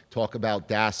conduct, talk about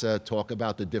DASA, talk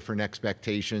about the different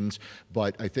expectations.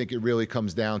 But I think it really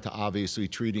comes down to obviously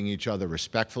treating each other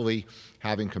respectfully,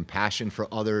 having compassion for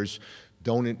others.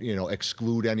 Don't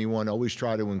exclude anyone. Always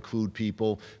try to include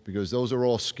people, because those are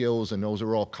all skills and those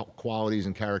are all qualities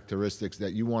and characteristics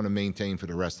that you want to maintain for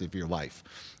the rest of your life.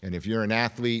 And if you're an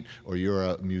athlete or you're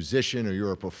a musician or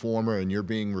you're a performer and you're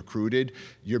being recruited,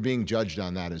 you're being judged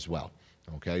on that as well.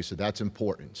 Okay, so that's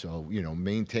important. So,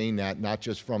 maintain that, not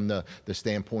just from the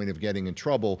standpoint of getting in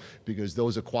trouble, because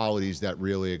those are qualities that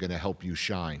really are going to help you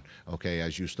shine, okay,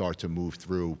 as you start to move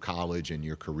through college and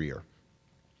your career.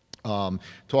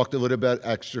 Talked a little bit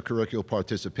extracurricular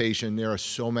participation. There are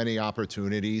so many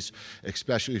opportunities,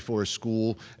 especially for a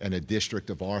school and a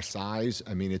district of our size.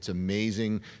 I mean, it's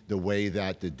amazing the way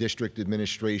that the district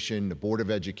administration, the Board of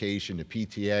Education, the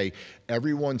PTA,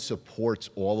 everyone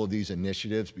supports all of these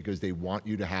initiatives because they want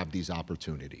you to have these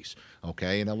opportunities,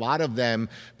 okay? And a lot of them,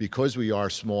 because we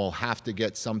are small, have to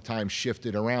get sometimes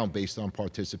shifted around based on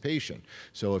participation.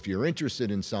 So if you're interested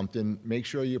in something, make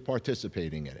sure you're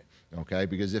participating in it. Okay,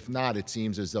 because if not, it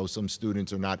seems as though some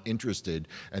students are not interested,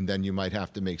 and then you might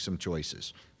have to make some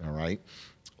choices, all right?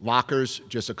 Lockers,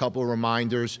 just a couple of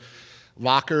reminders.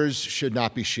 Lockers should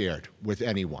not be shared with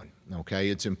anyone, okay?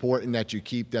 It's important that you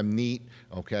keep them neat,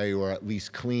 okay, or at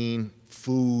least clean.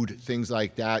 Food, things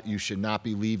like that, you should not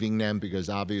be leaving them, because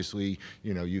obviously,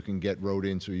 you can get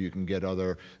rodents or you can get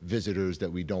other visitors that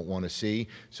we don't want to see.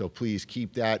 So please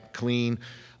keep that clean.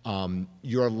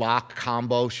 Your lock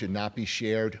combo should not be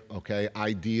shared, okay?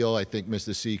 Ideal, I think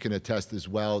Mr. C can attest as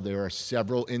well. There are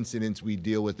several incidents we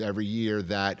deal with every year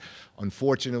that,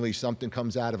 unfortunately, something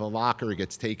comes out of a locker, it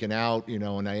gets taken out,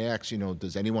 and I ask,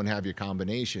 does anyone have your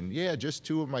combination? Yeah, just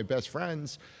 2 of my best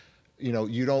friends.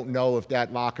 You don't know if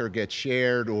that locker gets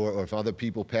shared or if other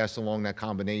people pass along that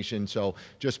combination, so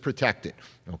just protect it,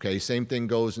 okay? Same thing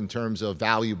goes in terms of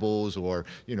valuables or,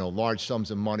 large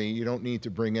sums of money. You don't need to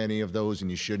bring any of those,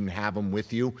 and you shouldn't have them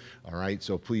with you, all right?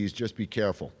 So please just be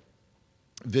careful.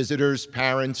 visitors,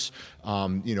 parents,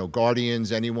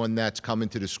 guardians, anyone that's coming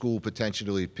to the school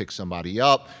potentially to pick somebody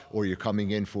up, or you're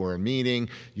coming in for a meeting,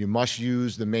 you must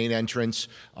use the main entrance.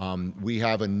 We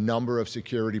have a number of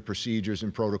security procedures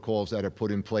and protocols that are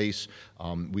put in place.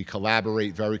 We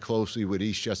collaborate very closely with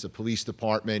Eastchester Police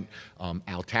Department,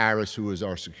 Altaris, who is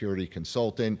our security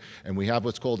consultant, and we have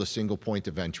what's called a single point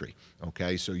of entry,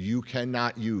 okay? So you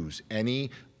cannot use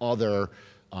any other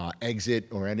exit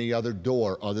or any other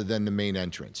door other than the main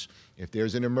entrance. If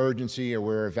there's an emergency or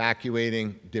we're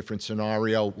evacuating, different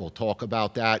scenario, we'll talk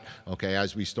about that, okay,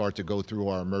 as we start to go through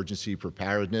our emergency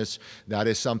preparedness. That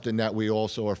is something that we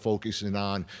also are focusing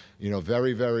on,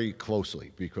 very, very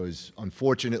closely, because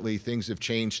unfortunately things have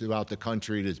changed throughout the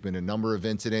country. There's been a number of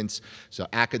incidents. So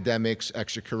academics,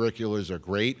 extracurriculars are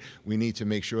great. We need to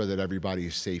make sure that everybody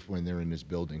is safe when they're in this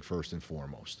building first and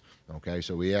foremost. Okay,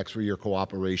 so we ask for your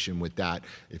cooperation with that.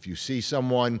 If you see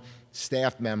someone,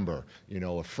 staff member,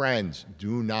 a friend,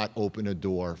 do not open a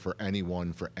door for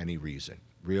anyone for any reason.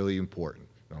 Really important,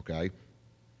 okay?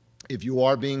 If you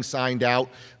are being signed out,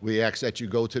 we ask that you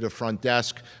go to the front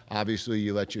desk. Obviously,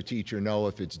 you let your teacher know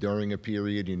if it's during a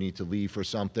period you need to leave for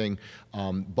something.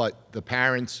 But the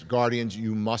parents, guardians,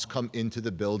 you must come into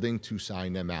the building to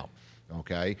sign them out.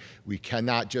 Okay, we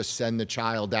cannot just send the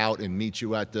child out and meet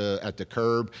you at the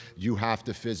curb. You have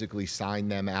to physically sign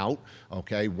them out.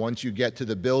 Okay, once you get to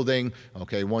the building,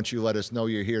 okay, once you let us know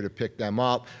you're here to pick them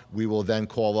up, we will then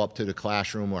call up to the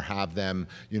classroom or have them,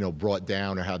 brought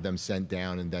down or have them sent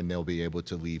down, and then they'll be able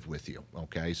to leave with you.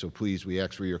 Okay, so please, we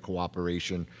ask for your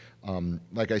cooperation.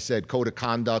 Like I said, code of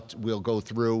conduct we'll go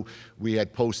through. We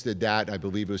had posted that. I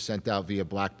believe it was sent out via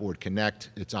Blackboard Connect.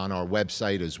 It's on our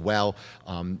website as well.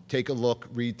 Take a look,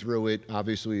 read through it.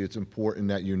 Obviously, it's important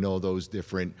that you know those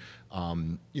different,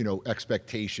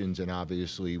 expectations and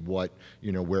obviously what,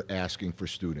 we're asking for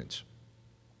students.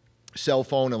 Cell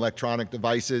phone, electronic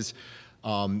devices.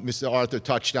 Mr. Arthur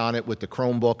touched on it with the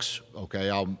Chromebooks. Okay,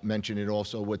 I'll mention it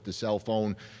also with the cell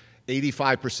phone.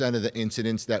 85% of the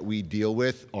incidents that we deal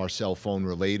with are cell phone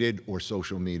related or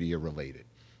social media related,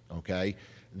 okay?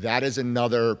 That is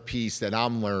another piece that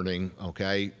I'm learning,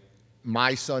 okay?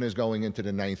 My son is going into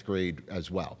the 9th grade as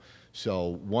well.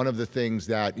 So one of the things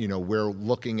that, we're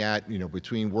looking at,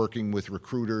 between working with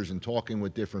recruiters and talking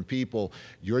with different people,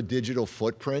 your digital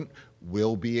footprint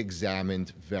will be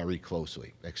examined very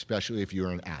closely, especially if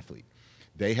you're an athlete.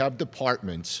 They have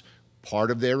departments.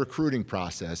 Part of their recruiting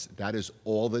process, that is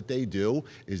all that they do,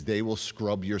 is they will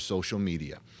scrub your social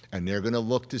media. And they're going to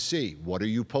look to see, what are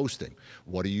you posting?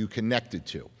 What are you connected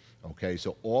to? Okay,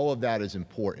 so all of that is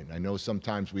important. I know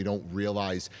sometimes we don't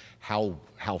realize how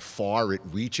far it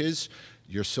reaches.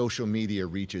 Your social media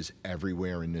reaches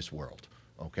everywhere in this world.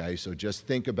 Okay, so just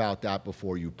think about that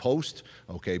before you post,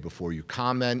 okay, before you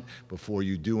comment, before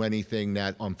you do anything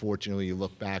that unfortunately you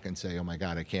look back and say, oh my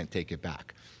God, I can't take it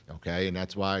back. Okay, and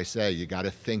that's why I say you got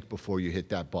to think before you hit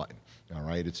that button. All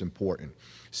right, it's important.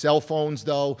 Cell phones,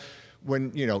 though,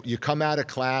 when you come out of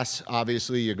class,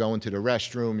 obviously you're going to the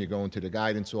restroom, you're going to the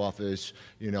guidance office.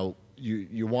 You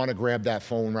want to grab that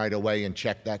phone right away and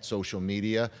check that social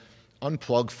media.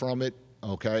 Unplug from it.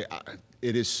 Okay,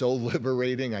 it is so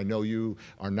liberating. I know you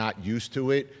are not used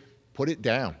to it. Put it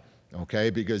down. Okay,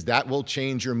 because that will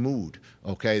change your mood,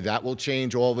 okay? That will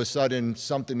change all of a sudden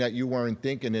something that you weren't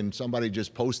thinking and somebody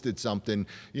just posted something,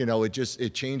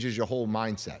 it changes your whole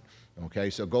mindset, okay?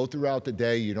 So go throughout the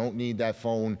day. You don't need that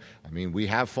phone. I mean, we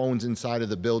have phones inside of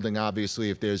the building, obviously,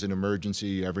 if there's an emergency,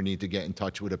 you ever need to get in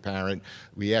touch with a parent.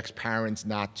 We ask parents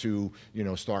not to,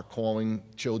 start calling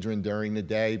children during the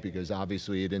day because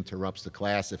obviously it interrupts the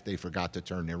class if they forgot to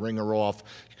turn their ringer off.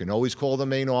 You can always call the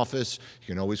main office. You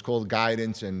can always call the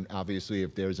guidance, and obviously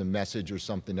if there's a message or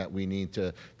something that we need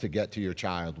to get to your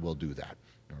child, we'll do that,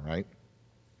 all right?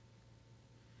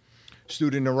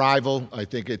 Student arrival, I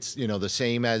think it's the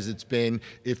same as it's been.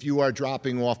 If you are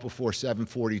dropping off before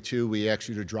 7:42, we ask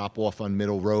you to drop off on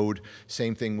Middle Road.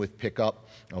 Same thing with pickup,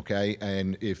 okay?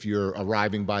 And if you're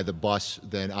arriving by the bus,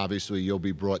 then obviously you'll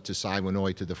be brought to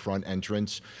Siwanoy to the front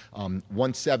entrance.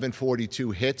 Once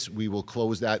 7:42 hits, we will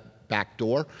close that back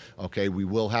door, okay? We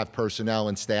will have personnel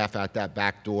and staff at that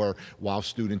back door while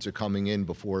students are coming in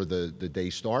before the day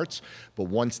starts. But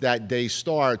once that day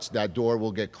starts, that door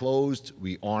will get closed.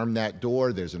 We arm that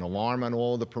door. There's an alarm on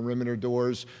all the perimeter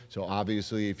doors. So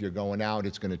obviously, if you're going out,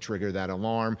 it's going to trigger that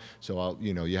alarm. So,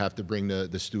 you have to bring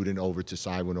the student over to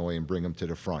Siwanoy and bring them to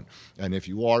the front. And if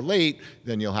you are late,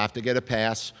 then you'll have to get a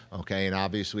pass, okay? And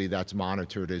obviously, that's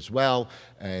monitored as well.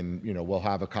 And, we'll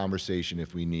have a conversation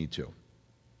if we need to.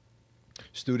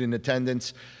 Student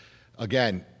attendance,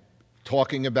 again,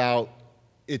 talking about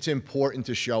it's important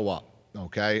to show up,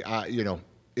 okay?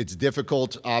 It's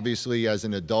difficult, obviously, as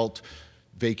an adult.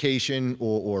 Vacation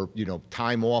or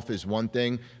time off is one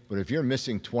thing, but if you're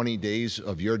missing 20 days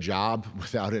of your job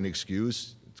without an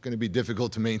excuse, it's going to be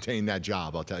difficult to maintain that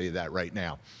job, I'll tell you that right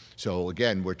now. So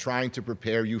again, we're trying to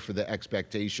prepare you for the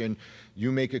expectation.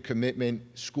 You make a commitment.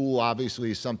 School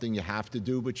obviously is something you have to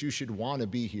do, but you should want to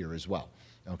be here as well,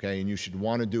 okay? And you should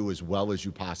want to do as well as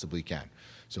you possibly can.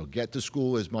 So get to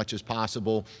school as much as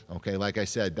possible, okay? Like I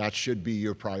said, that should be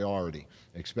your priority,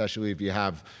 especially if you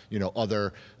have,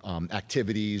 other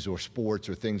activities or sports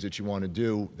or things that you want to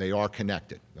do. They are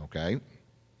connected, okay?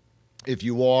 If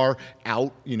you are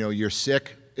out, you're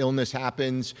sick, illness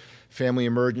happens, family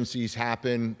emergencies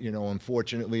happen,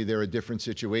 unfortunately there are different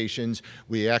situations.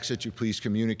 We ask that you please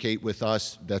communicate with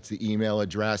us. That's the email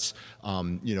address.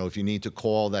 If you need to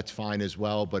call, that's fine as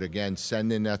well. But again,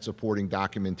 send in that supporting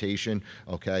documentation,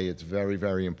 okay? It's very,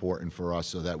 very important for us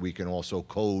so that we can also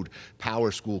code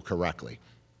PowerSchool correctly.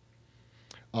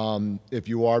 If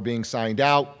you are being signed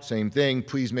out, same thing.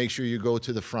 Please make sure you go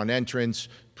to the front entrance.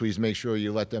 Please make sure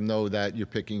you let them know that you're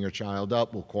picking your child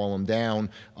up. We'll call them down,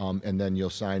 and then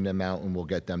you'll sign them out, and we'll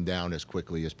get them down as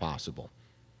quickly as possible.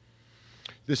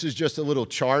 This is just a little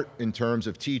chart in terms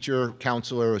of teacher,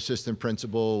 counselor, assistant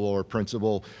principal, or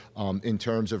principal in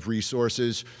terms of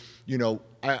resources.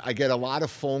 I get a lot of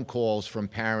phone calls from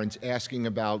parents asking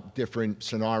about different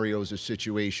scenarios or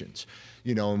situations.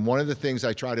 And one of the things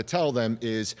I try to tell them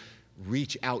is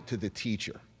reach out to the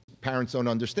teacher. Parents don't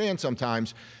understand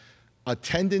sometimes.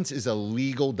 Attendance is a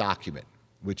legal document,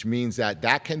 which means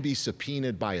that can be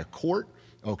subpoenaed by a court,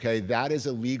 okay? That is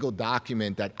a legal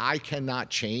document that I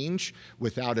cannot change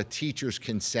without a teacher's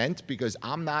consent because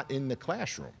I'm not in the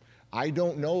classroom. I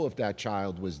don't know if that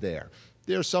child was there.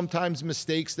 There are sometimes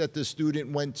mistakes that the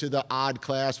student went to the odd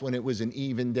class when it was an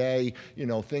even day,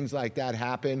 things like that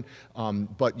happen.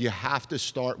 But you have to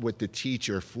start with the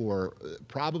teacher for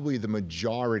probably the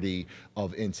majority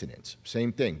of incidents.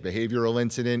 Same thing, behavioral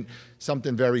incident,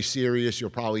 something very serious, you'll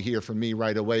probably hear from me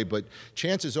right away, but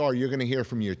chances are you're gonna hear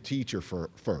from your teacher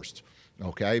first.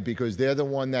 Okay, because they're the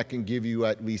one that can give you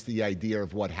at least the idea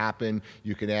of what happened.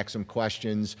 You can ask some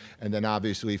questions, and then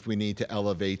obviously if we need to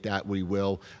elevate that, we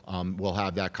will. We'll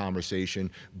have that conversation.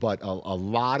 But a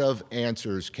lot of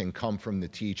answers can come from the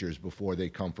teachers before they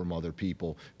come from other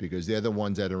people because they're the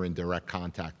ones that are in direct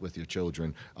contact with your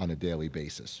children on a daily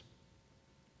basis.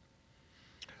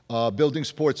 Building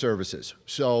support services.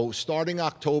 So starting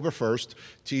October 1st,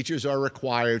 teachers are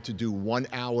required to do 1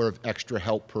 hour of extra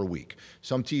help per week.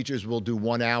 Some teachers will do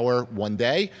 1 hour one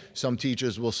day. Some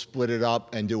teachers will split it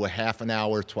up and do a half an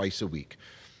hour twice a week.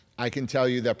 I can tell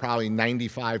you that probably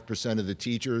 95% of the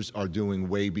teachers are doing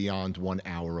way beyond 1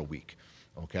 hour a week.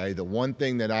 Okay, the one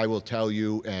thing that I will tell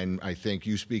you, and I think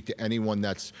you speak to anyone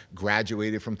that's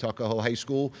graduated from Tuckahoe High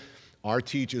School, our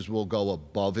teachers will go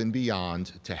above and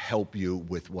beyond to help you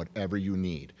with whatever you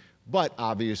need. But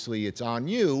obviously it's on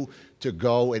you to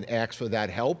go and ask for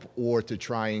that help or to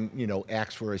try and,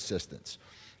 ask for assistance.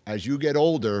 As you get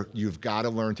older, you've got to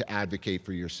learn to advocate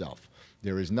for yourself.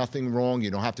 There is nothing wrong.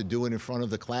 You don't have to do it in front of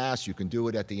the class. You can do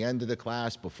it at the end of the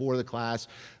class, before the class,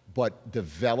 but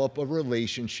develop a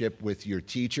relationship with your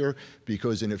teacher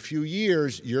because in a few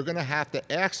years, you're going to have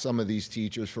to ask some of these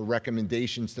teachers for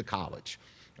recommendations to college.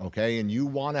 Okay, and you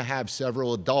want to have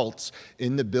several adults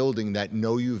in the building that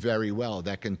know you very well,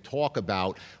 that can talk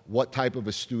about what type of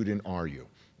a student are you,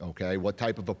 okay? What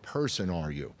type of a person are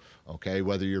you, okay?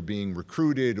 Whether you're being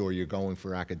recruited or you're going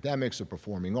for academics or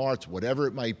performing arts, whatever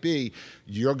it might be,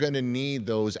 you're going to need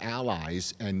those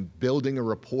allies, and building a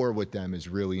rapport with them is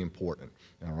really important.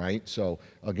 All right, so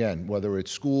again, whether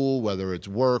it's school, whether it's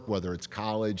work, whether it's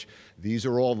college, these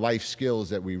are all life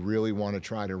skills that we really want to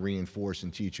try to reinforce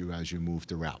and teach you as you move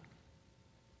throughout.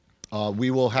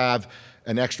 We will have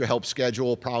an extra help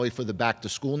schedule probably for the back to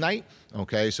school night.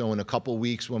 Okay, so in a couple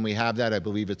weeks when we have that, I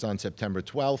believe it's on September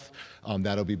 12th,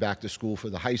 that'll be back to school for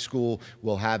the high school.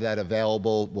 We'll have that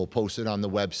available. We'll post it on the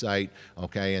website.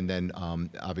 Okay, and then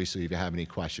obviously if you have any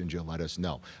questions, you'll let us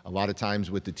know. A lot of times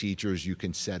with the teachers, you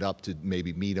can set up to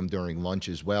maybe meet them during lunch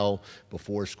as well,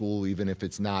 before school, even if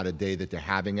it's not a day that they're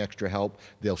having extra help,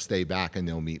 they'll stay back and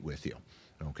they'll meet with you.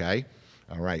 Okay?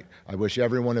 All right. I wish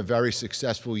everyone a very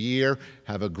successful year.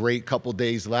 Have a great couple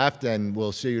days left, and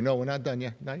we'll see you. No, we're not done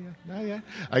yet. Not yet. Not yet.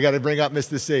 I got to bring up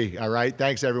Mr. C. All right.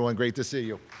 Thanks, everyone. Great to see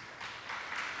you.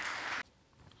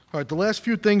 All right, the last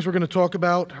few things we're going to talk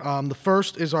about. The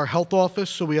first is our health office.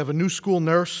 So we have a new school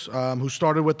nurse who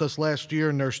started with us last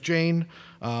year, Nurse Jane.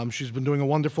 She's been doing a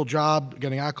wonderful job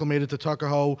getting acclimated to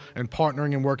Tuckahoe and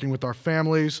partnering and working with our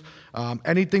families.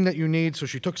 Anything that you need. So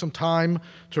she took some time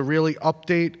to really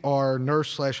update our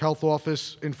nurse/health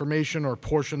office information or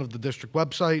portion of the district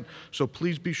website. So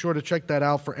please be sure to check that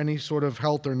out for any sort of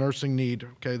health or nursing need,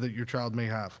 okay, that your child may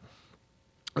have.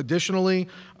 Additionally,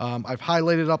 I've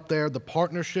highlighted up there the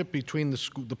partnership between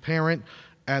the parent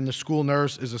and the school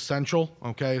nurse is essential,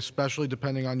 okay, especially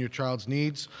depending on your child's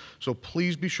needs. So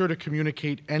please be sure to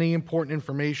communicate any important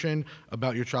information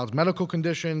about your child's medical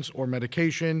conditions or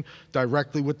medication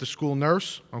directly with the school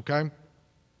nurse, okay?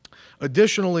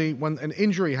 Additionally, when an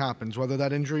injury happens, whether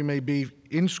that injury may be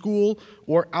in school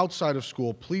or outside of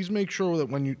school, please make sure that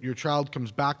when your child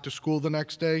comes back to school the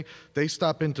next day, they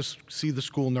stop in to see the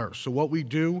school nurse. So what we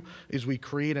do is we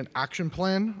create an action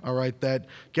plan, all right, that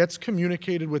gets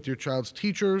communicated with your child's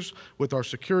teachers, with our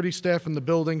security staff in the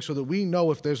building, so that we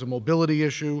know if there's a mobility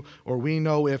issue or we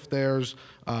know if there's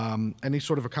any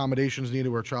sort of accommodations needed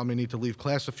where a child may need to leave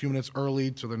class a few minutes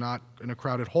early so they're not in a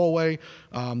crowded hallway.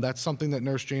 That's something that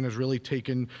Nurse Jane has really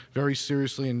taken very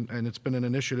seriously, and it's been an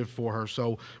initiative for her. So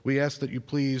we ask that you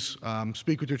please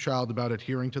speak with your child about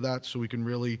adhering to that so we can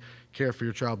really care for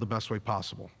your child the best way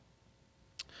possible.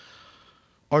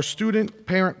 Our student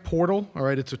parent portal, all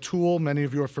right, it's a tool. Many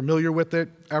of you are familiar with it.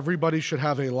 Everybody should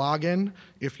have a login.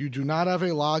 If you do not have a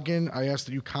login, I ask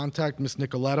that you contact Ms.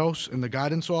 Nicoletos in the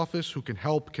guidance office, who can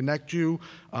help connect you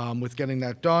with getting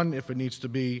that done. If it needs to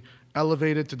be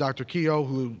elevated to Dr. Keogh,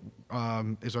 who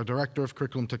is our Director of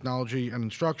Curriculum Technology and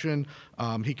Instruction,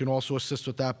 he can also assist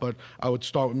with that, but I would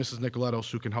start with Mrs.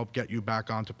 Nicoletos, who can help get you back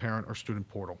onto parent or student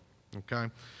portal, okay?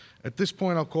 At this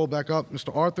point, I'll call back up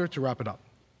Mr. Arthur to wrap it up.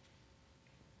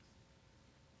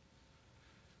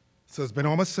 So it's been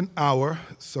almost an hour,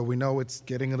 so we know it's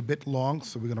getting a bit long,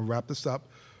 so we're going to wrap this up.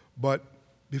 But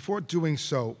before doing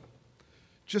so,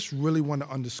 just really want to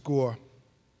underscore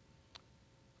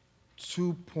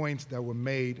 2 points that were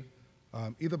made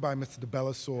either by Mr.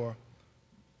 DeBellis or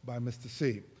by Mr.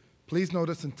 C. Please note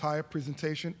this entire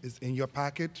presentation is in your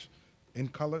package in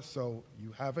color, so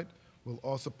you have it. We'll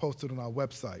also post it on our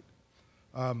website.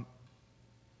 You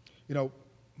know,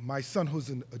 my son, who's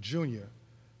a junior,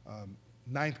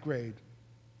 9th grade,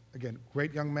 again,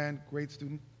 great young man, great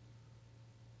student,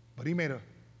 but he made a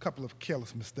couple of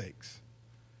careless mistakes.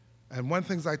 And one of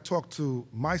the things I talked to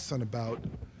my son about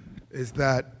is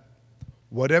that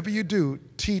whatever you do,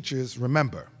 teachers,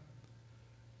 remember,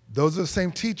 those are the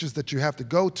same teachers that you have to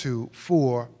go to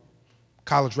for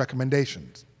college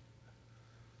recommendations.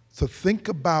 So think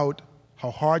about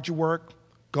how hard you work,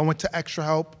 go into extra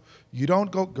help. You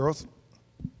don't go, girls,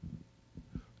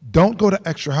 don't go to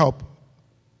extra help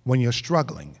when you're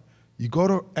struggling. You go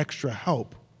to extra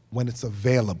help when it's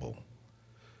available.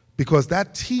 Because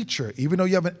that teacher, even though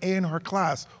you have an A in her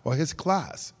class or his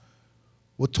class,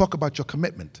 will talk about your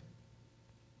commitment.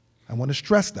 I want to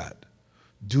stress that.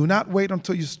 Do not wait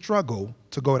until you struggle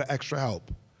to go to extra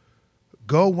help.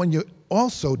 Go when you're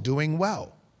also doing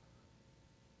well.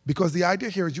 Because the idea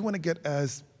here is you want to get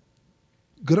as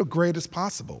good a grade as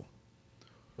possible.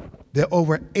 There are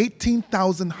over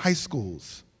 18,000 high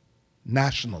schools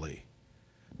nationally.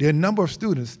 There are a number of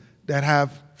students that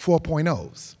have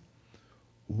 4.0s.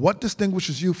 What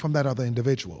distinguishes you from that other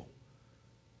individual?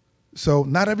 So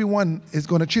not everyone is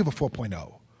going to achieve a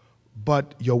 4.0,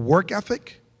 but your work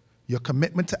ethic, your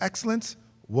commitment to excellence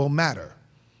will matter.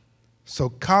 So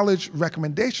college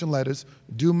recommendation letters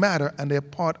do matter, and they're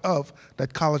part of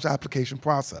that college application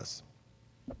process.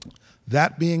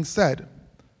 That being said,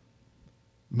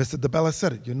 Mr. DeBella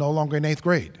said it, you're no longer in 8th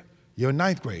grade, you're in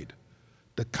 9th grade.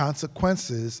 The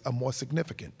consequences are more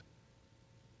significant.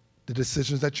 The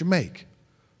decisions that you make.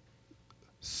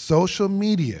 Social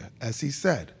media, as he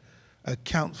said,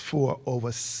 accounts for over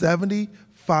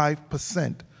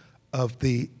 75% of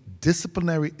the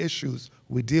disciplinary issues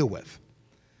we deal with.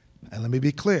 And let me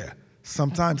be clear,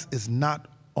 sometimes it's not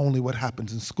only what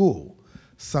happens in school.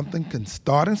 Something can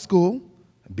start in school,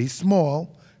 be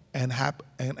small, and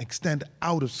extend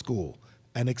out of school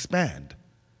and expand.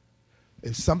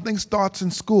 If something starts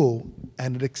in school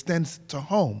and it extends to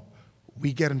home,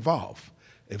 we get involved.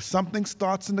 If something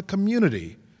starts in the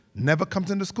community, never comes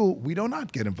into school, we do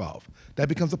not get involved. That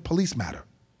becomes a police matter.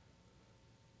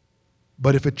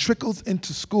 But if it trickles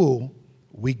into school,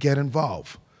 we get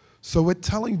involved. So we're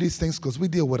telling you these things because we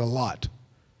deal with a lot.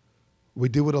 We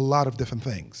deal with a lot of different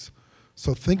things.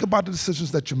 So think about the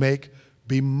decisions that you make.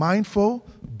 Be mindful.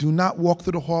 Do not walk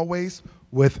through the hallways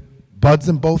with buds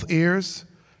in both ears,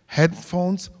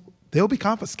 headphones. They'll be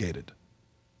confiscated.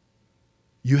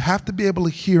 You have to be able to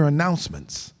hear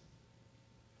announcements.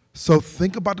 So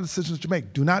think about the decisions you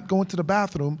make. Do not go into the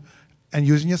bathroom and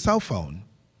using your cell phone,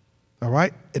 all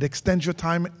right? It extends your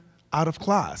time out of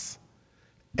class.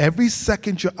 Every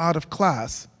second you're out of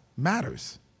class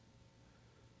matters.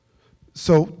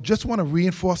 So just want to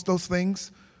reinforce those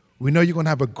things. We know you're going to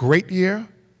have a great year,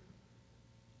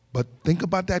 but think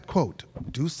about that quote.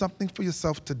 Do something for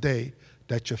yourself today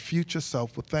that your future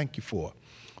self will thank you for.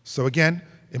 So again,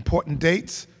 important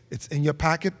dates. It's in your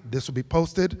packet. This will be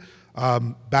posted.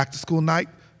 Back to school night,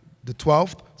 the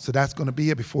 12th, so that's going to be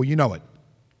here before you know it.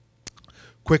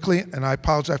 Quickly, and I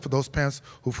apologize for those parents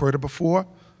who've heard it before,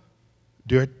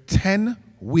 there are 10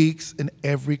 weeks in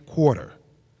every quarter.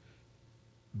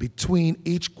 Between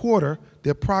each quarter,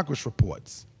 there are progress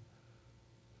reports.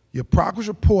 Your progress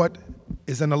report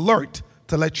is an alert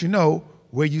to let you know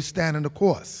where you stand in the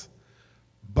course,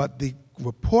 but the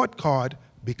report card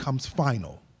becomes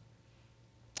final.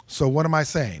 So what am I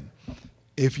saying?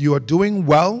 If you are doing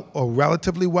well or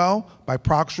relatively well by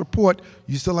progress report,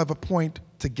 you still have a point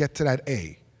to get to that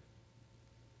A.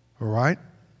 All right?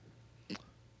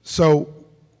 So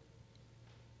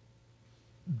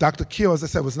Dr. Keel, as I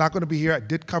said, was not going to be here. I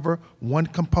did cover one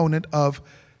component of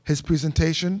his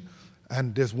presentation,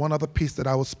 and there's one other piece that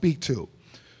I will speak to.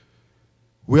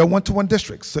 We are one-to-one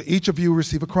districts, so each of you will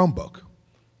receive a Chromebook.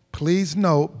 Please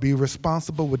note, be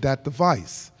responsible with that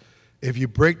device. If you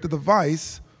break the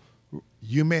device,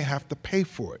 you may have to pay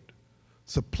for it.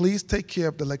 So please take care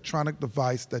of the electronic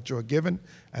device that you're given.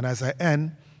 And as I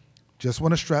end, just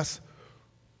want to stress,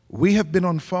 we have been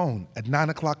on the phone at 9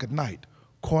 o'clock at night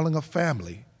calling a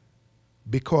family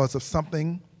because of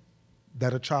something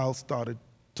that a child started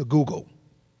to Google.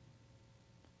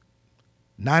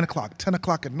 9 o'clock, 10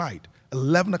 o'clock at night,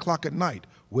 11 o'clock at night,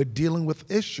 we're dealing with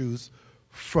issues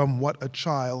from what a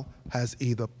child has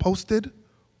either posted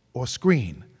or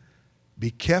screened.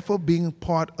 Be careful being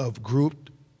part of group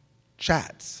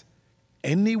chats.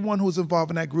 Anyone who's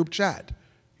involved in that group chat,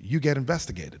 you get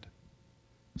investigated.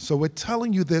 So we're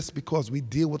telling you this because we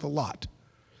deal with a lot.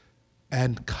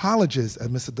 And colleges, as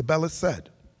Mr. DeBellis said,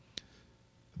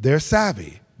 they're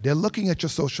savvy. They're looking at your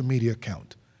social media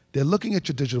account. They're looking at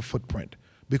your digital footprint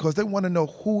because they want to know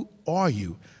who are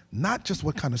you, not just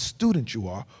what kind of student you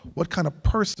are, what kind of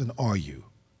person are you.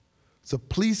 So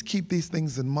please keep these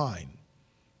things in mind,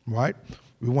 right?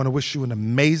 We want to wish you an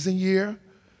amazing year.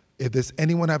 If there's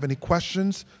anyone have any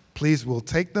questions, please, we'll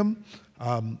take them.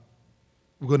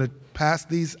 We're going to pass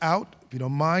these out, if you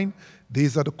don't mind.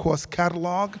 These are the course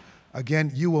catalog.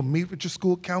 Again, you will meet with your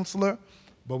school counselor,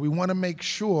 but we want to make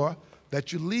sure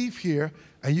that you leave here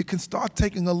and you can start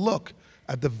taking a look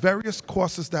at the various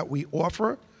courses that we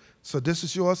offer. So this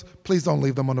is yours. Please don't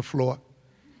leave them on the floor,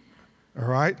 all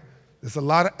right? There's a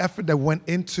lot of effort that went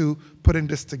into putting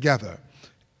this together.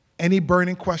 Any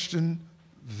burning question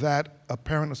that a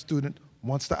parent or student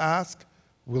wants to ask,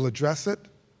 we'll address it.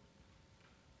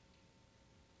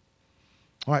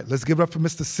 All right, let's give it up for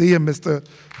Mr. C and Mr.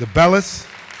 DeBellis.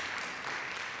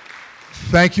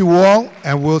 Thank you all,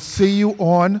 and we'll see you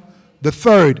on the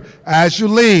 3rd. As you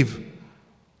leave,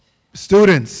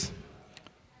 students,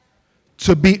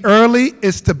 to be early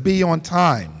is to be on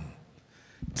time.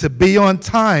 To be on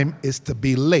time is to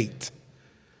be late.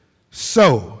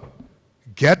 So,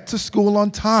 get to school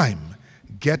on time.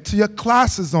 Get to your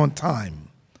classes on time.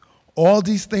 All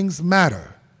these things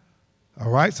matter.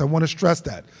 All right, so I want to stress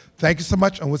that. Thank you so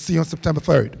much, and we'll see you on September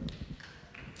 3rd.